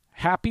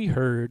 "Happy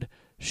herd,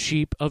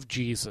 sheep of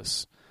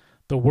Jesus,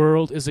 the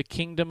world is a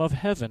kingdom of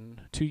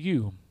heaven to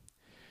you.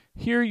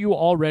 Here you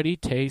already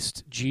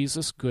taste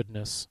Jesus'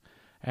 goodness,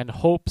 and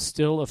hope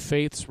still of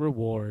faith's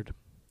reward,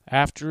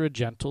 after a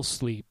gentle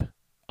sleep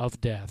of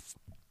death."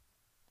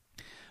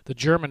 The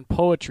German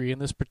poetry in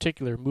this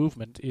particular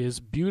movement is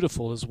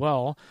beautiful as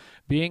well,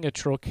 being a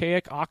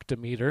trochaic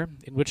octameter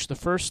in which the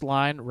first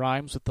line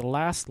rhymes with the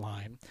last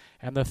line,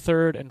 and the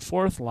third and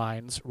fourth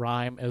lines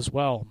rhyme as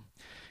well.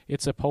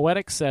 It's a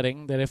poetic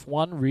setting that if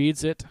one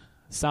reads it,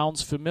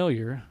 sounds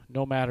familiar,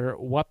 no matter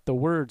what the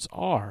words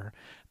are.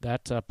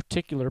 That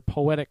particular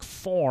poetic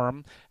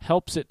form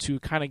helps it to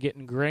kind of get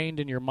ingrained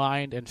in your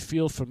mind and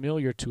feel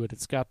familiar to it.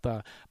 It's got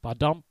the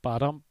ba-dum,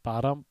 ba-dum,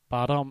 ba-dum,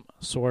 ba-dum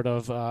sort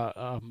of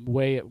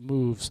way it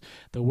moves.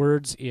 The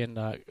words in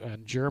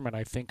German,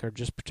 I think, are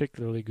just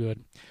particularly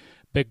good.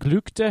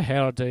 Beglückte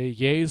Herde,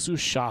 Jesu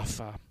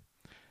Schafe.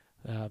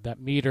 That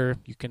meter,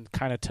 you can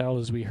kind of tell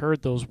as we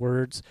heard those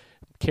words,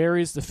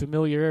 carries the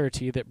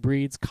familiarity that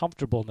breeds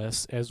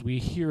comfortableness as we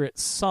hear it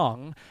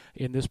sung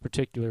in this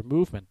particular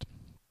movement.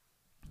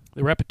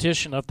 The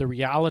repetition of the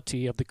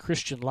reality of the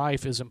Christian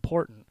life is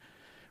important.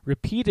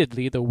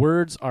 Repeatedly, the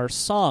words are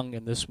sung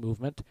in this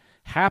movement,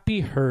 "Happy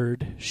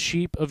herd,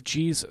 sheep of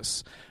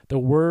Jesus. The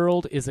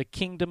world is a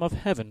kingdom of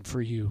heaven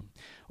for you,"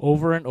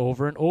 over and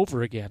over and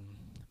over again.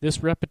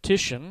 This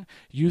repetition,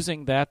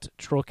 using that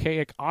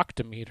trochaic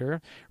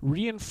octameter,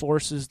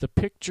 reinforces the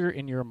picture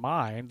in your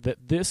mind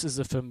that this is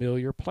a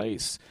familiar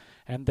place,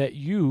 and that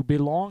you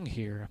belong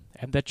here,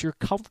 and that you're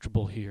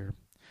comfortable here.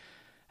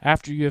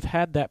 After you have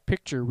had that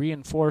picture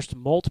reinforced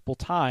multiple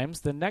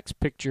times, the next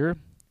picture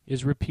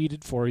is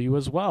repeated for you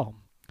as well.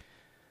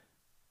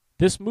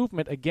 This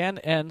movement again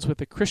ends with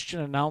the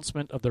Christian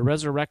announcement of the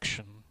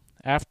resurrection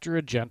after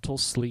a gentle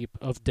sleep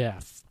of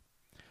death.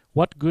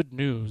 What good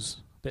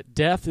news! That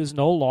death is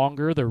no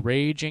longer the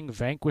raging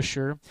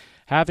vanquisher,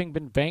 having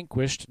been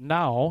vanquished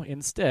now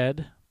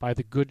instead by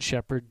the Good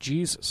Shepherd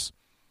Jesus.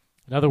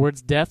 In other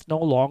words, death no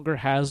longer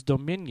has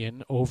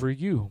dominion over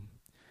you.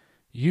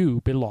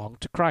 You belong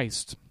to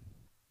Christ.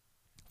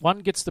 One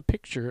gets the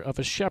picture of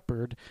a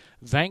shepherd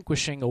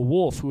vanquishing a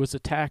wolf who has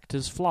attacked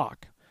his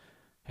flock,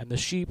 and the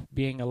sheep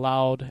being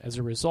allowed, as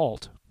a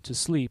result, to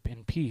sleep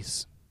in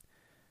peace.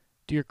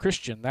 Dear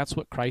Christian, that's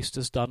what Christ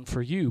has done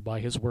for you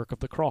by his work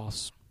of the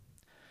cross.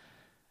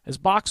 As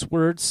Bach's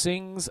word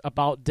sings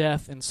about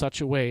death in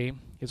such a way,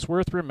 it's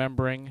worth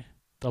remembering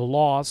the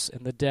loss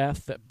and the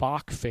death that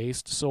Bach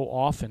faced so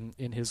often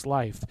in his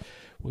life.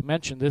 We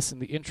mentioned this in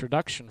the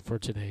introduction for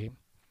today.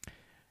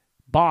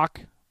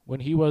 Bach, when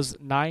he was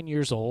 9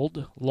 years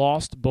old,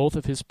 lost both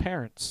of his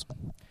parents.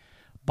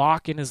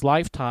 Bach in his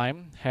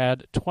lifetime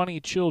had 20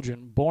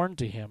 children born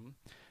to him.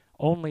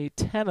 Only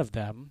 10 of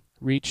them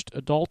reached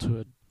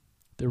adulthood,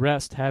 the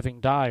rest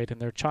having died in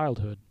their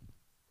childhood.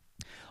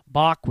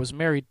 Bach was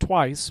married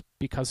twice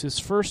because his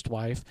first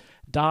wife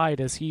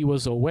died as he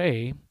was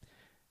away.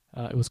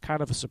 It was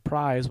kind of a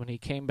surprise when he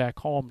came back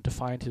home to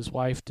find his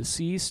wife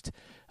deceased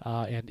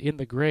and in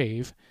the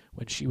grave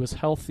when she was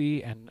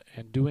healthy and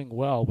doing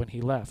well when he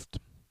left.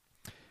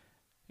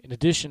 In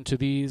addition to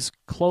these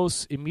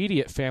close,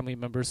 immediate family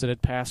members that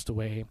had passed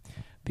away,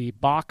 the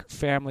Bach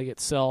family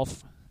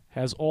itself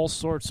has all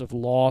sorts of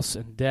loss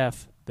and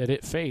death that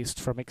it faced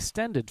from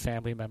extended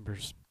family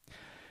members.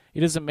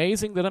 It is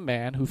amazing that a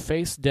man who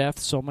faced death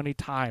so many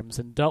times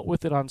and dealt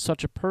with it on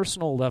such a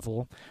personal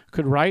level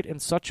could write in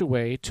such a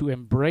way to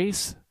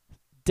embrace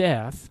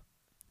death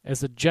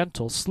as a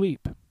gentle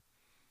sleep.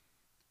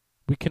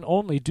 We can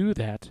only do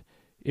that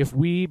if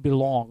we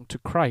belong to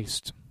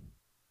Christ.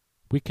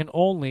 We can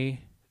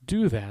only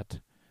do that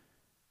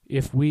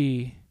if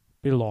we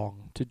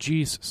belong to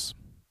Jesus.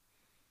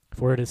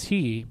 For it is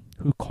he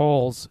who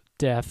calls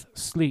death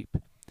sleep.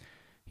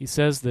 He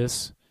says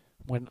this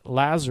when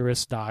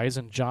Lazarus dies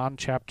in John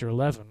chapter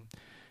 11.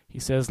 He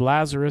says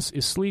Lazarus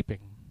is sleeping.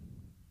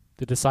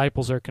 The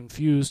disciples are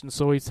confused, and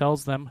so he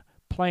tells them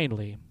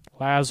plainly,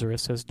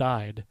 Lazarus has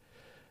died.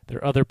 There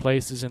are other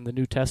places in the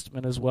New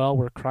Testament as well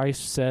where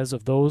Christ says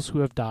of those who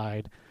have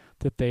died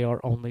that they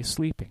are only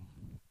sleeping.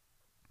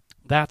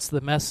 That's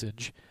the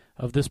message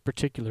of this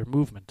particular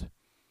movement.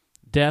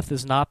 Death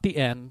is not the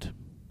end,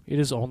 it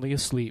is only a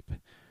sleep,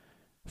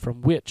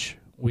 from which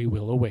we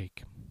will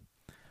awake.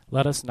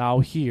 Let us now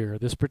hear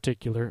this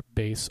particular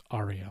bass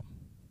aria.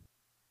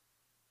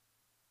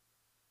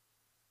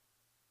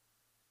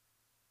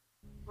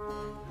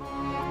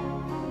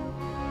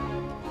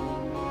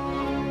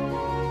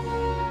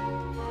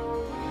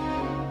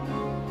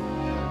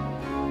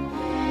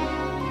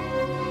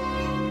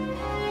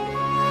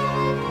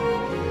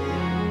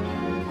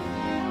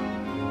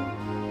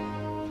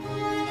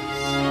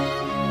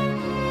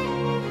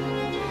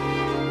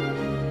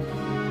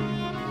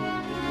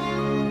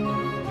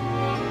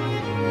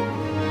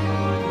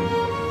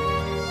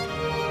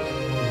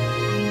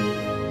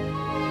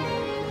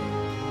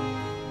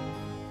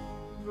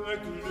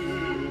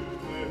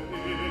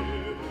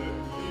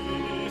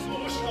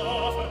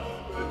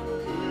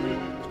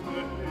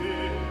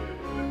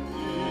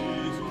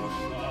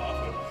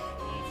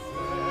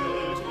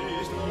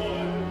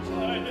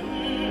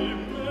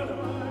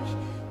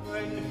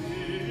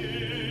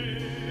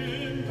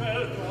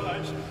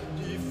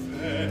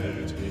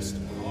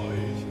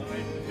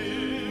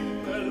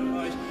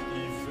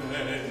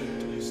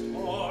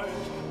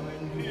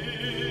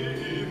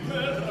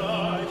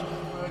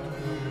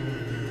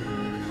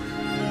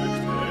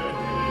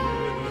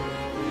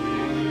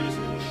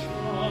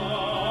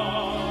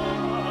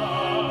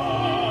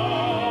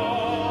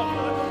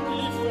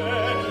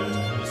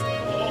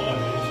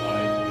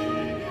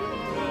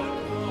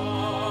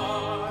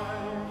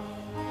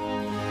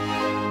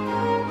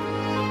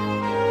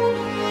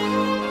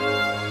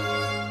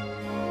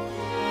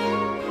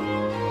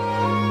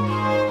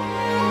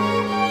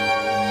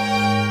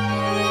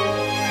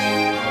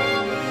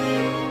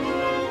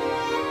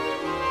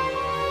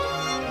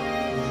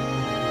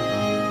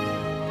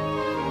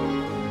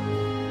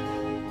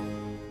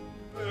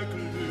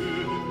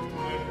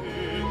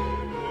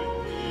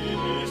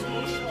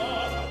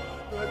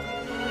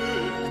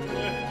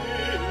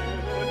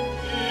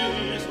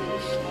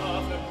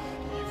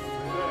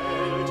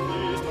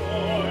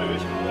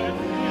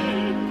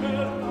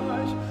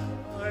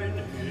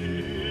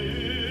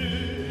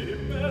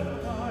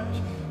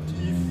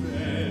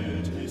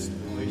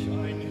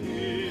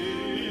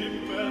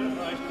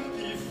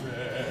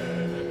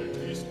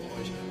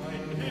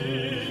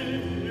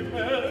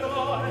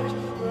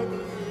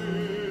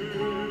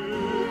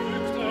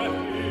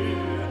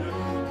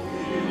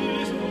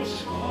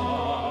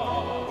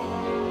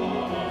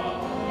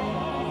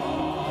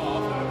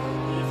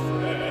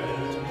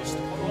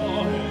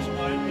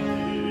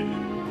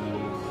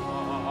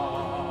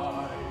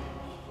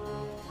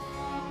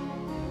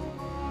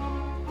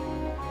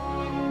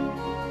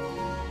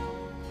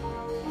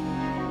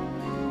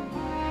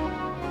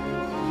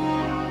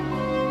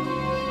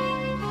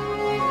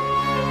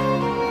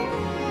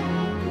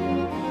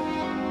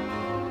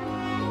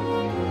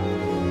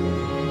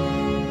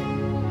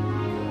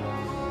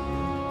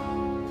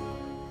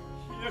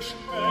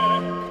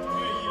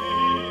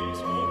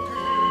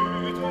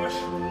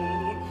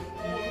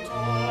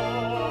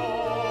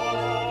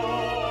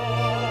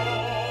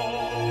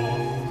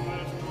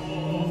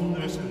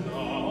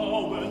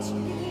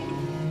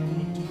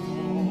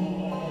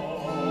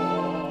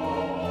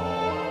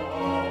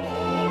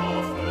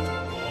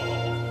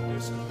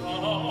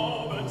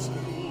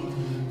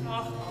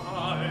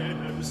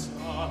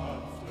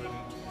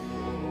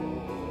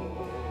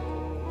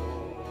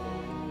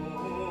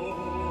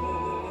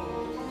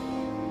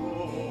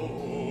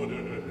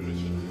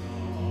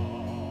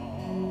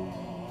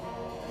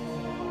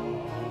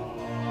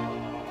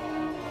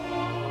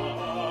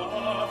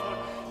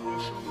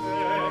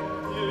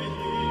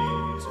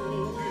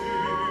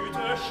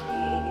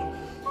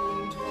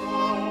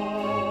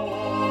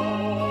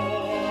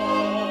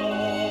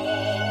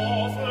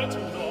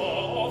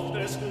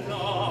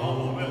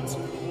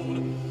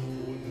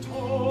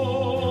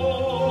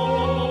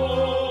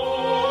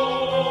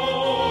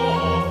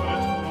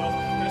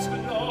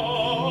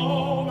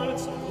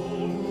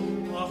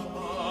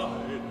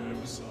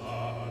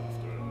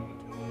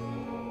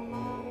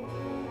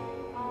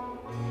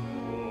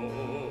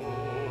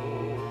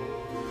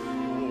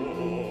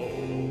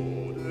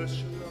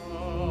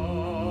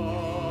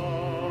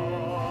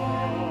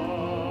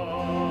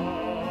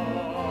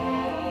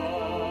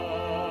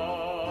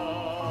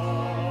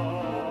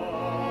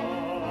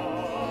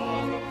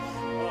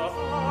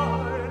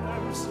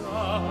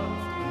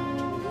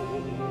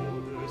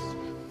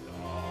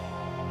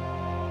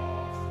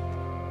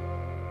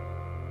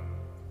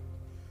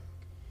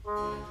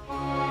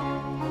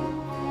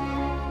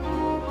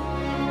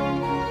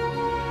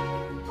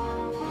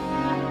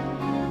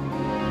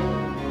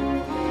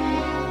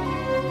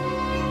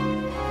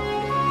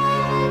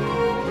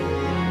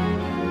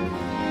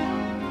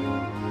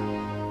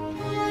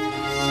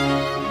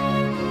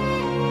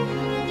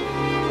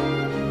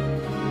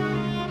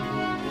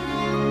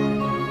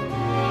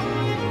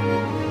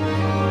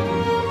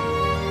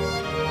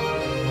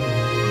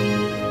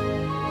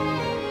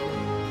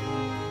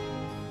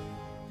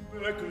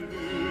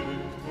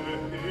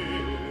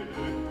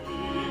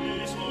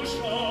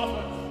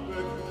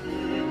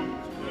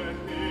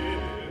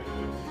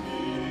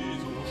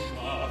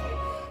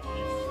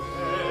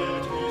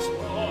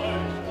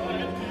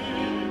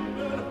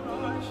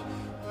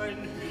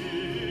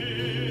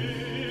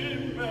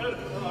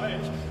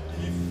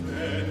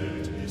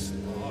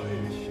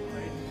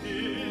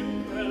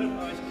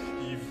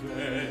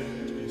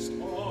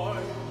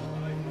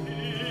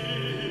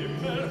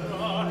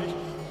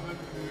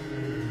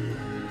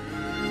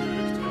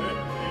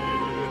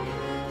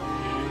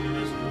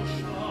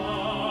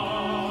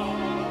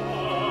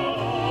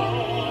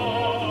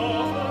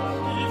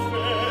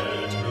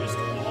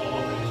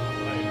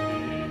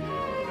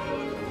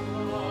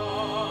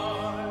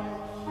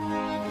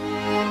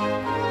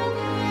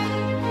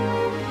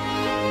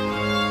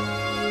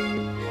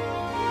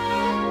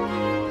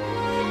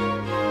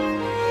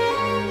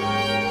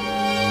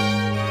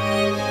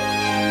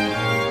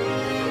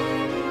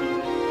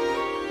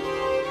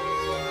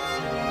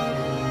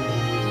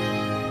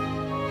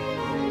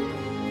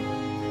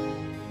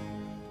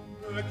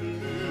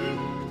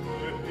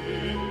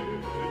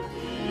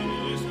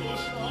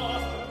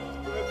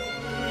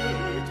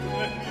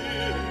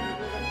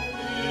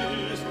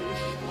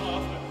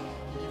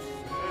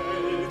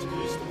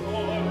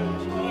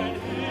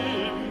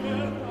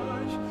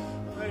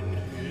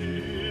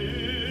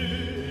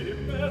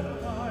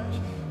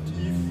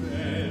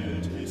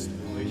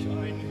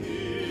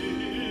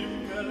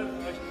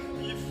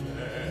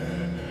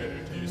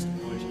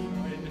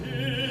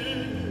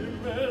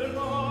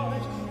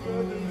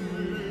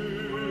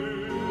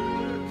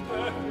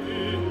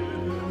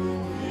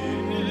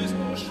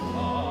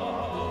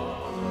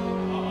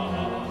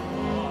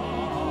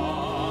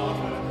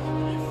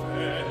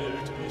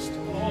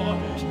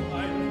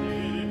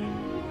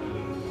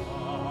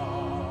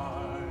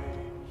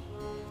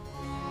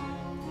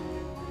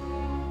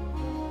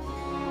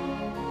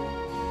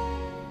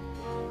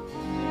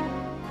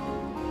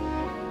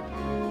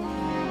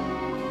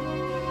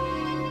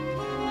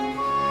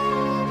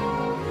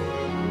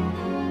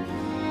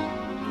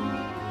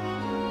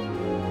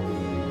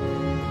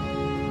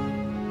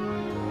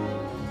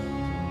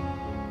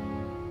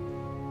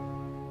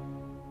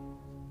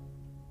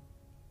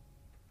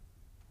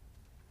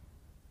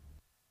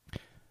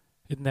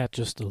 Isn't that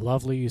just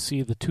lovely? You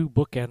see the two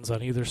bookends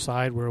on either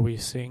side where we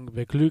sing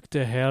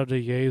Beglückte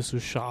Herde Jesu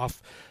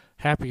Schaf,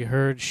 Happy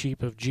Herd,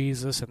 Sheep of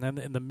Jesus. And then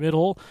in the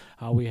middle,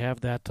 we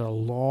have that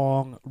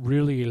long,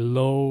 really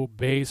low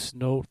bass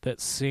note that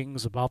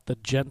sings about the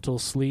gentle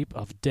sleep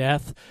of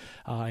death.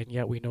 And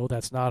yet we know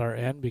that's not our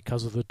end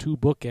because of the two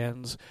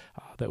bookends,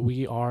 that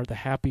we are the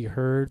happy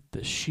herd,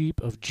 the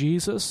sheep of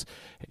Jesus.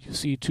 And you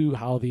see, too,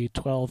 how the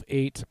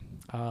 12/8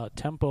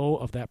 tempo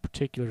of that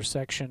particular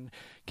section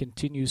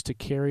continues to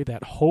carry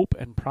that hope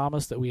and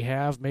promise that we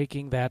have,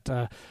 making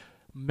that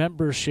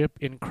membership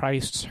in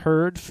Christ's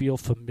herd feel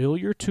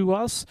familiar to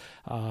us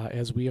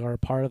as we are a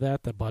part of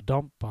that. The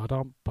ba-dum,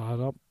 ba-dum,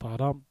 ba-dum,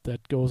 ba-dum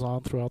that goes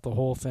on throughout the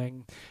whole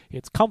thing.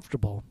 It's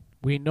comfortable.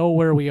 We know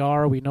where we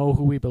are. We know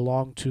who we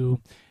belong to,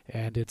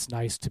 and it's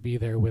nice to be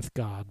there with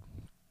God.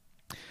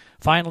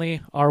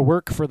 Finally, our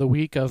work for the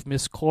week of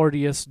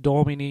Misericordias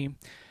Domini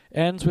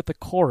ends with the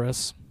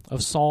chorus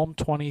of Psalm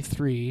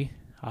 23,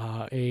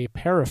 a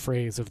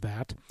paraphrase of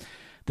that.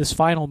 This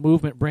final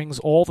movement brings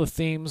all the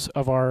themes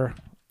of our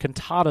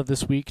cantata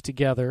this week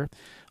together.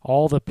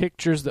 All the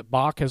pictures that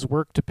Bach has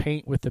worked to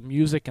paint with the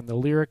music and the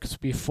lyrics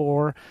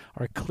before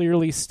are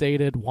clearly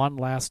stated one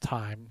last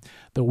time.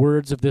 The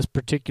words of this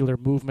particular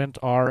movement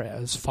are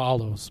as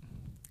follows.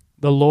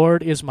 The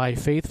Lord is my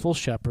faithful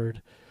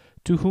shepherd,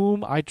 to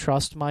whom I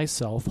trust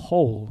myself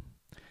whole.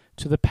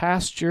 To the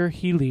pasture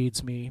he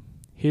leads me,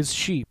 his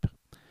sheep,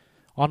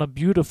 on a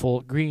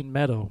beautiful green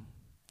meadow.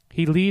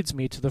 He leads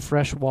me to the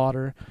fresh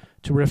water,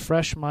 to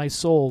refresh my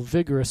soul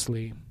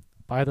vigorously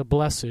by the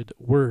blessed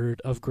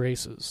word of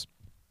graces.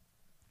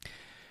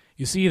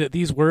 You see that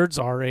these words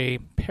are a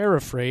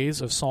paraphrase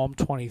of Psalm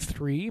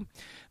 23.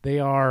 They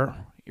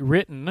are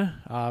written,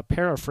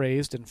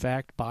 paraphrased, in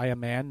fact, by a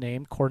man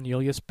named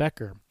Cornelius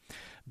Becker.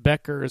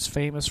 Becker is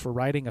famous for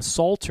writing a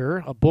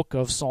Psalter, a book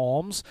of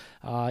psalms,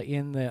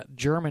 in the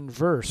German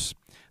verse.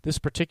 This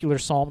particular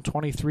Psalm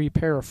 23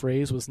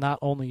 paraphrase was not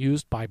only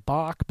used by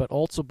Bach, but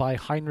also by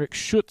Heinrich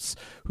Schütz,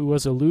 who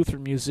was a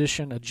Lutheran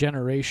musician a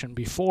generation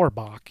before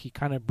Bach. He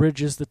kind of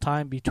bridges the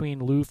time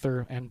between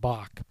Luther and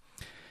Bach.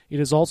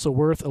 It is also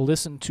worth a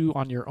listen to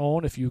on your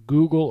own if you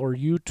Google or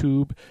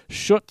YouTube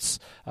Schütz,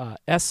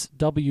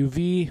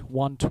 SWV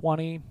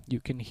 120. You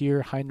can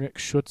hear Heinrich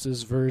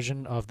Schütz's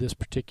version of this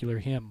particular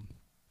hymn.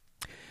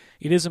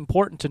 It is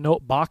important to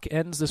note Bach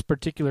ends this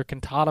particular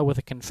cantata with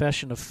a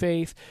confession of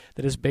faith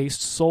that is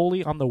based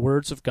solely on the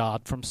words of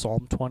God from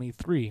Psalm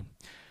 23.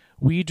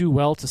 We do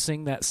well to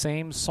sing that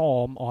same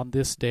psalm on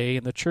this day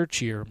in the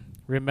church year,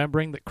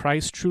 remembering that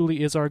Christ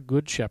truly is our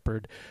good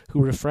shepherd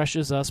who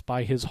refreshes us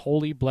by his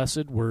holy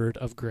blessed word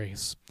of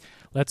grace.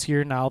 Let's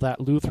hear now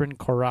that Lutheran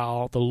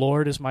chorale, The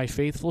Lord is my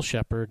faithful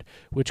shepherd,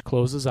 which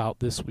closes out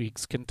this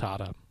week's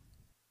cantata.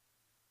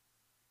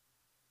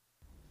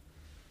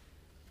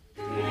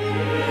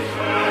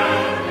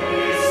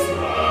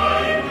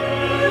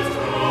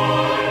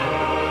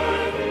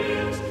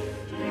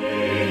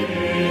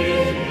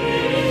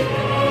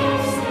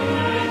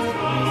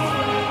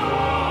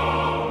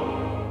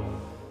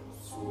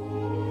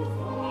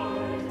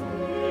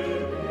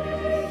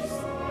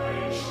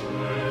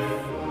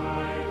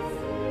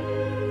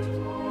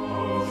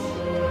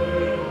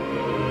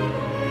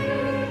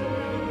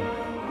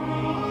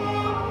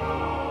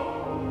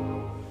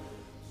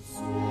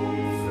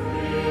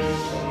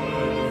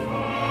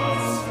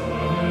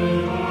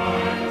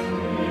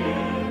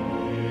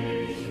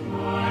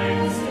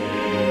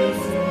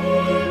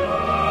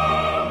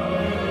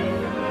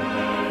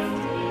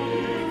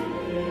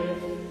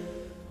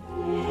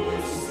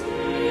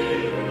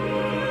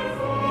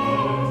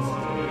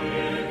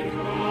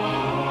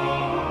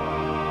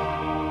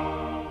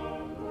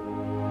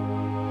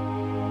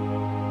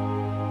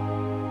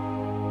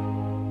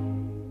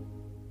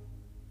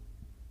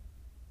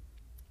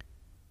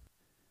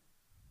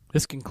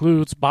 This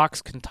concludes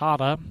Bach's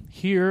cantata,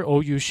 Hear, O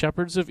You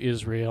Shepherds of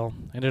Israel,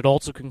 and it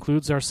also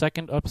concludes our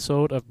second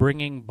episode of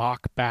Bringing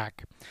Bach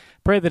Back.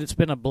 Pray that it's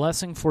been a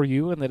blessing for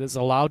you and that it's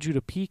allowed you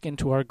to peek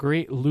into our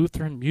great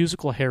Lutheran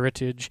musical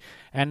heritage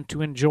and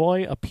to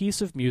enjoy a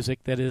piece of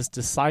music that is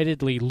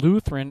decidedly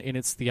Lutheran in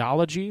its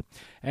theology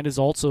and is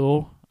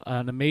also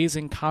an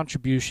amazing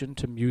contribution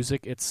to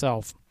music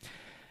itself.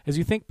 As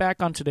you think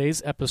back on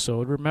today's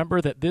episode,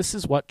 remember that this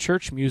is what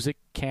church music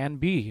can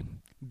be,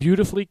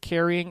 beautifully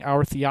carrying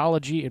our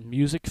theology and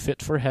music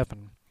fit for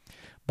heaven.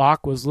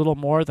 Bach was little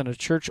more than a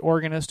church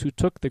organist who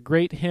took the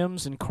great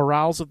hymns and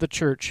chorales of the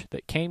church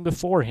that came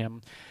before him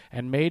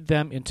and made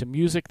them into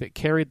music that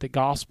carried the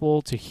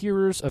gospel to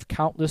hearers of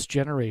countless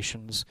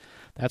generations.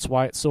 That's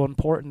why it's so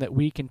important that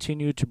we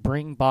continue to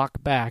bring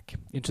Bach back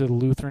into the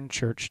Lutheran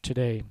Church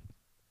today.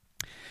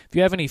 If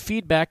you have any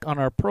feedback on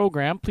our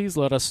program, please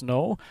let us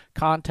know.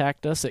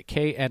 Contact us at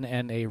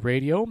KNNA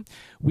Radio.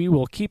 We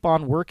will keep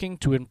on working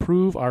to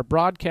improve our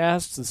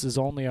broadcasts. This is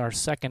only our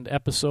second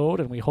episode,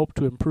 and we hope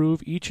to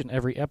improve each and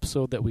every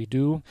episode that we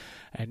do.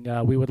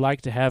 And we would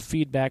like to have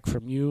feedback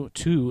from you,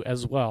 too,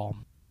 as well.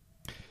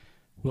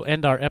 We'll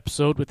end our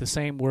episode with the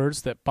same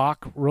words that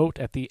Bach wrote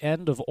at the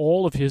end of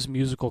all of his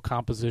musical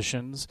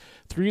compositions,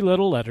 3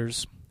 little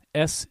letters,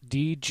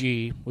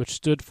 SDG, which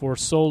stood for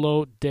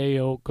Solo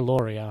Deo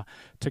Gloria.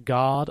 To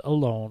God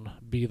alone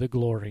be the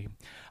glory.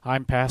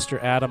 I'm Pastor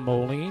Adam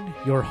Moline,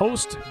 your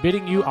host,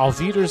 bidding you Auf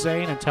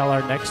Wiedersehen until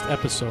our next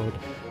episode.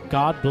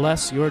 God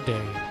bless your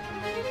day.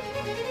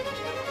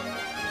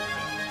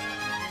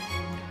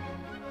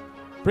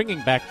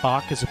 Bringing Back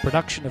Bach is a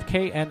production of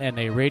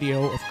KNNA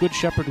Radio of Good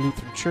Shepherd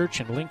Lutheran Church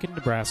in Lincoln,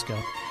 Nebraska.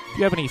 If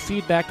you have any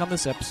feedback on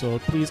this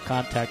episode, please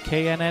contact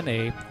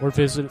KNNA or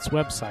visit its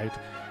website,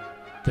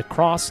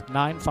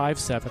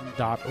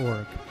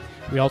 thecross957.org.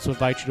 We also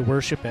invite you to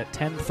worship at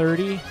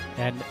 10:30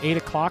 and 8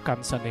 o'clock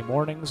on Sunday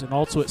mornings, and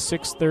also at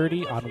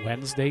 6:30 on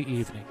Wednesday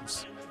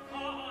evenings.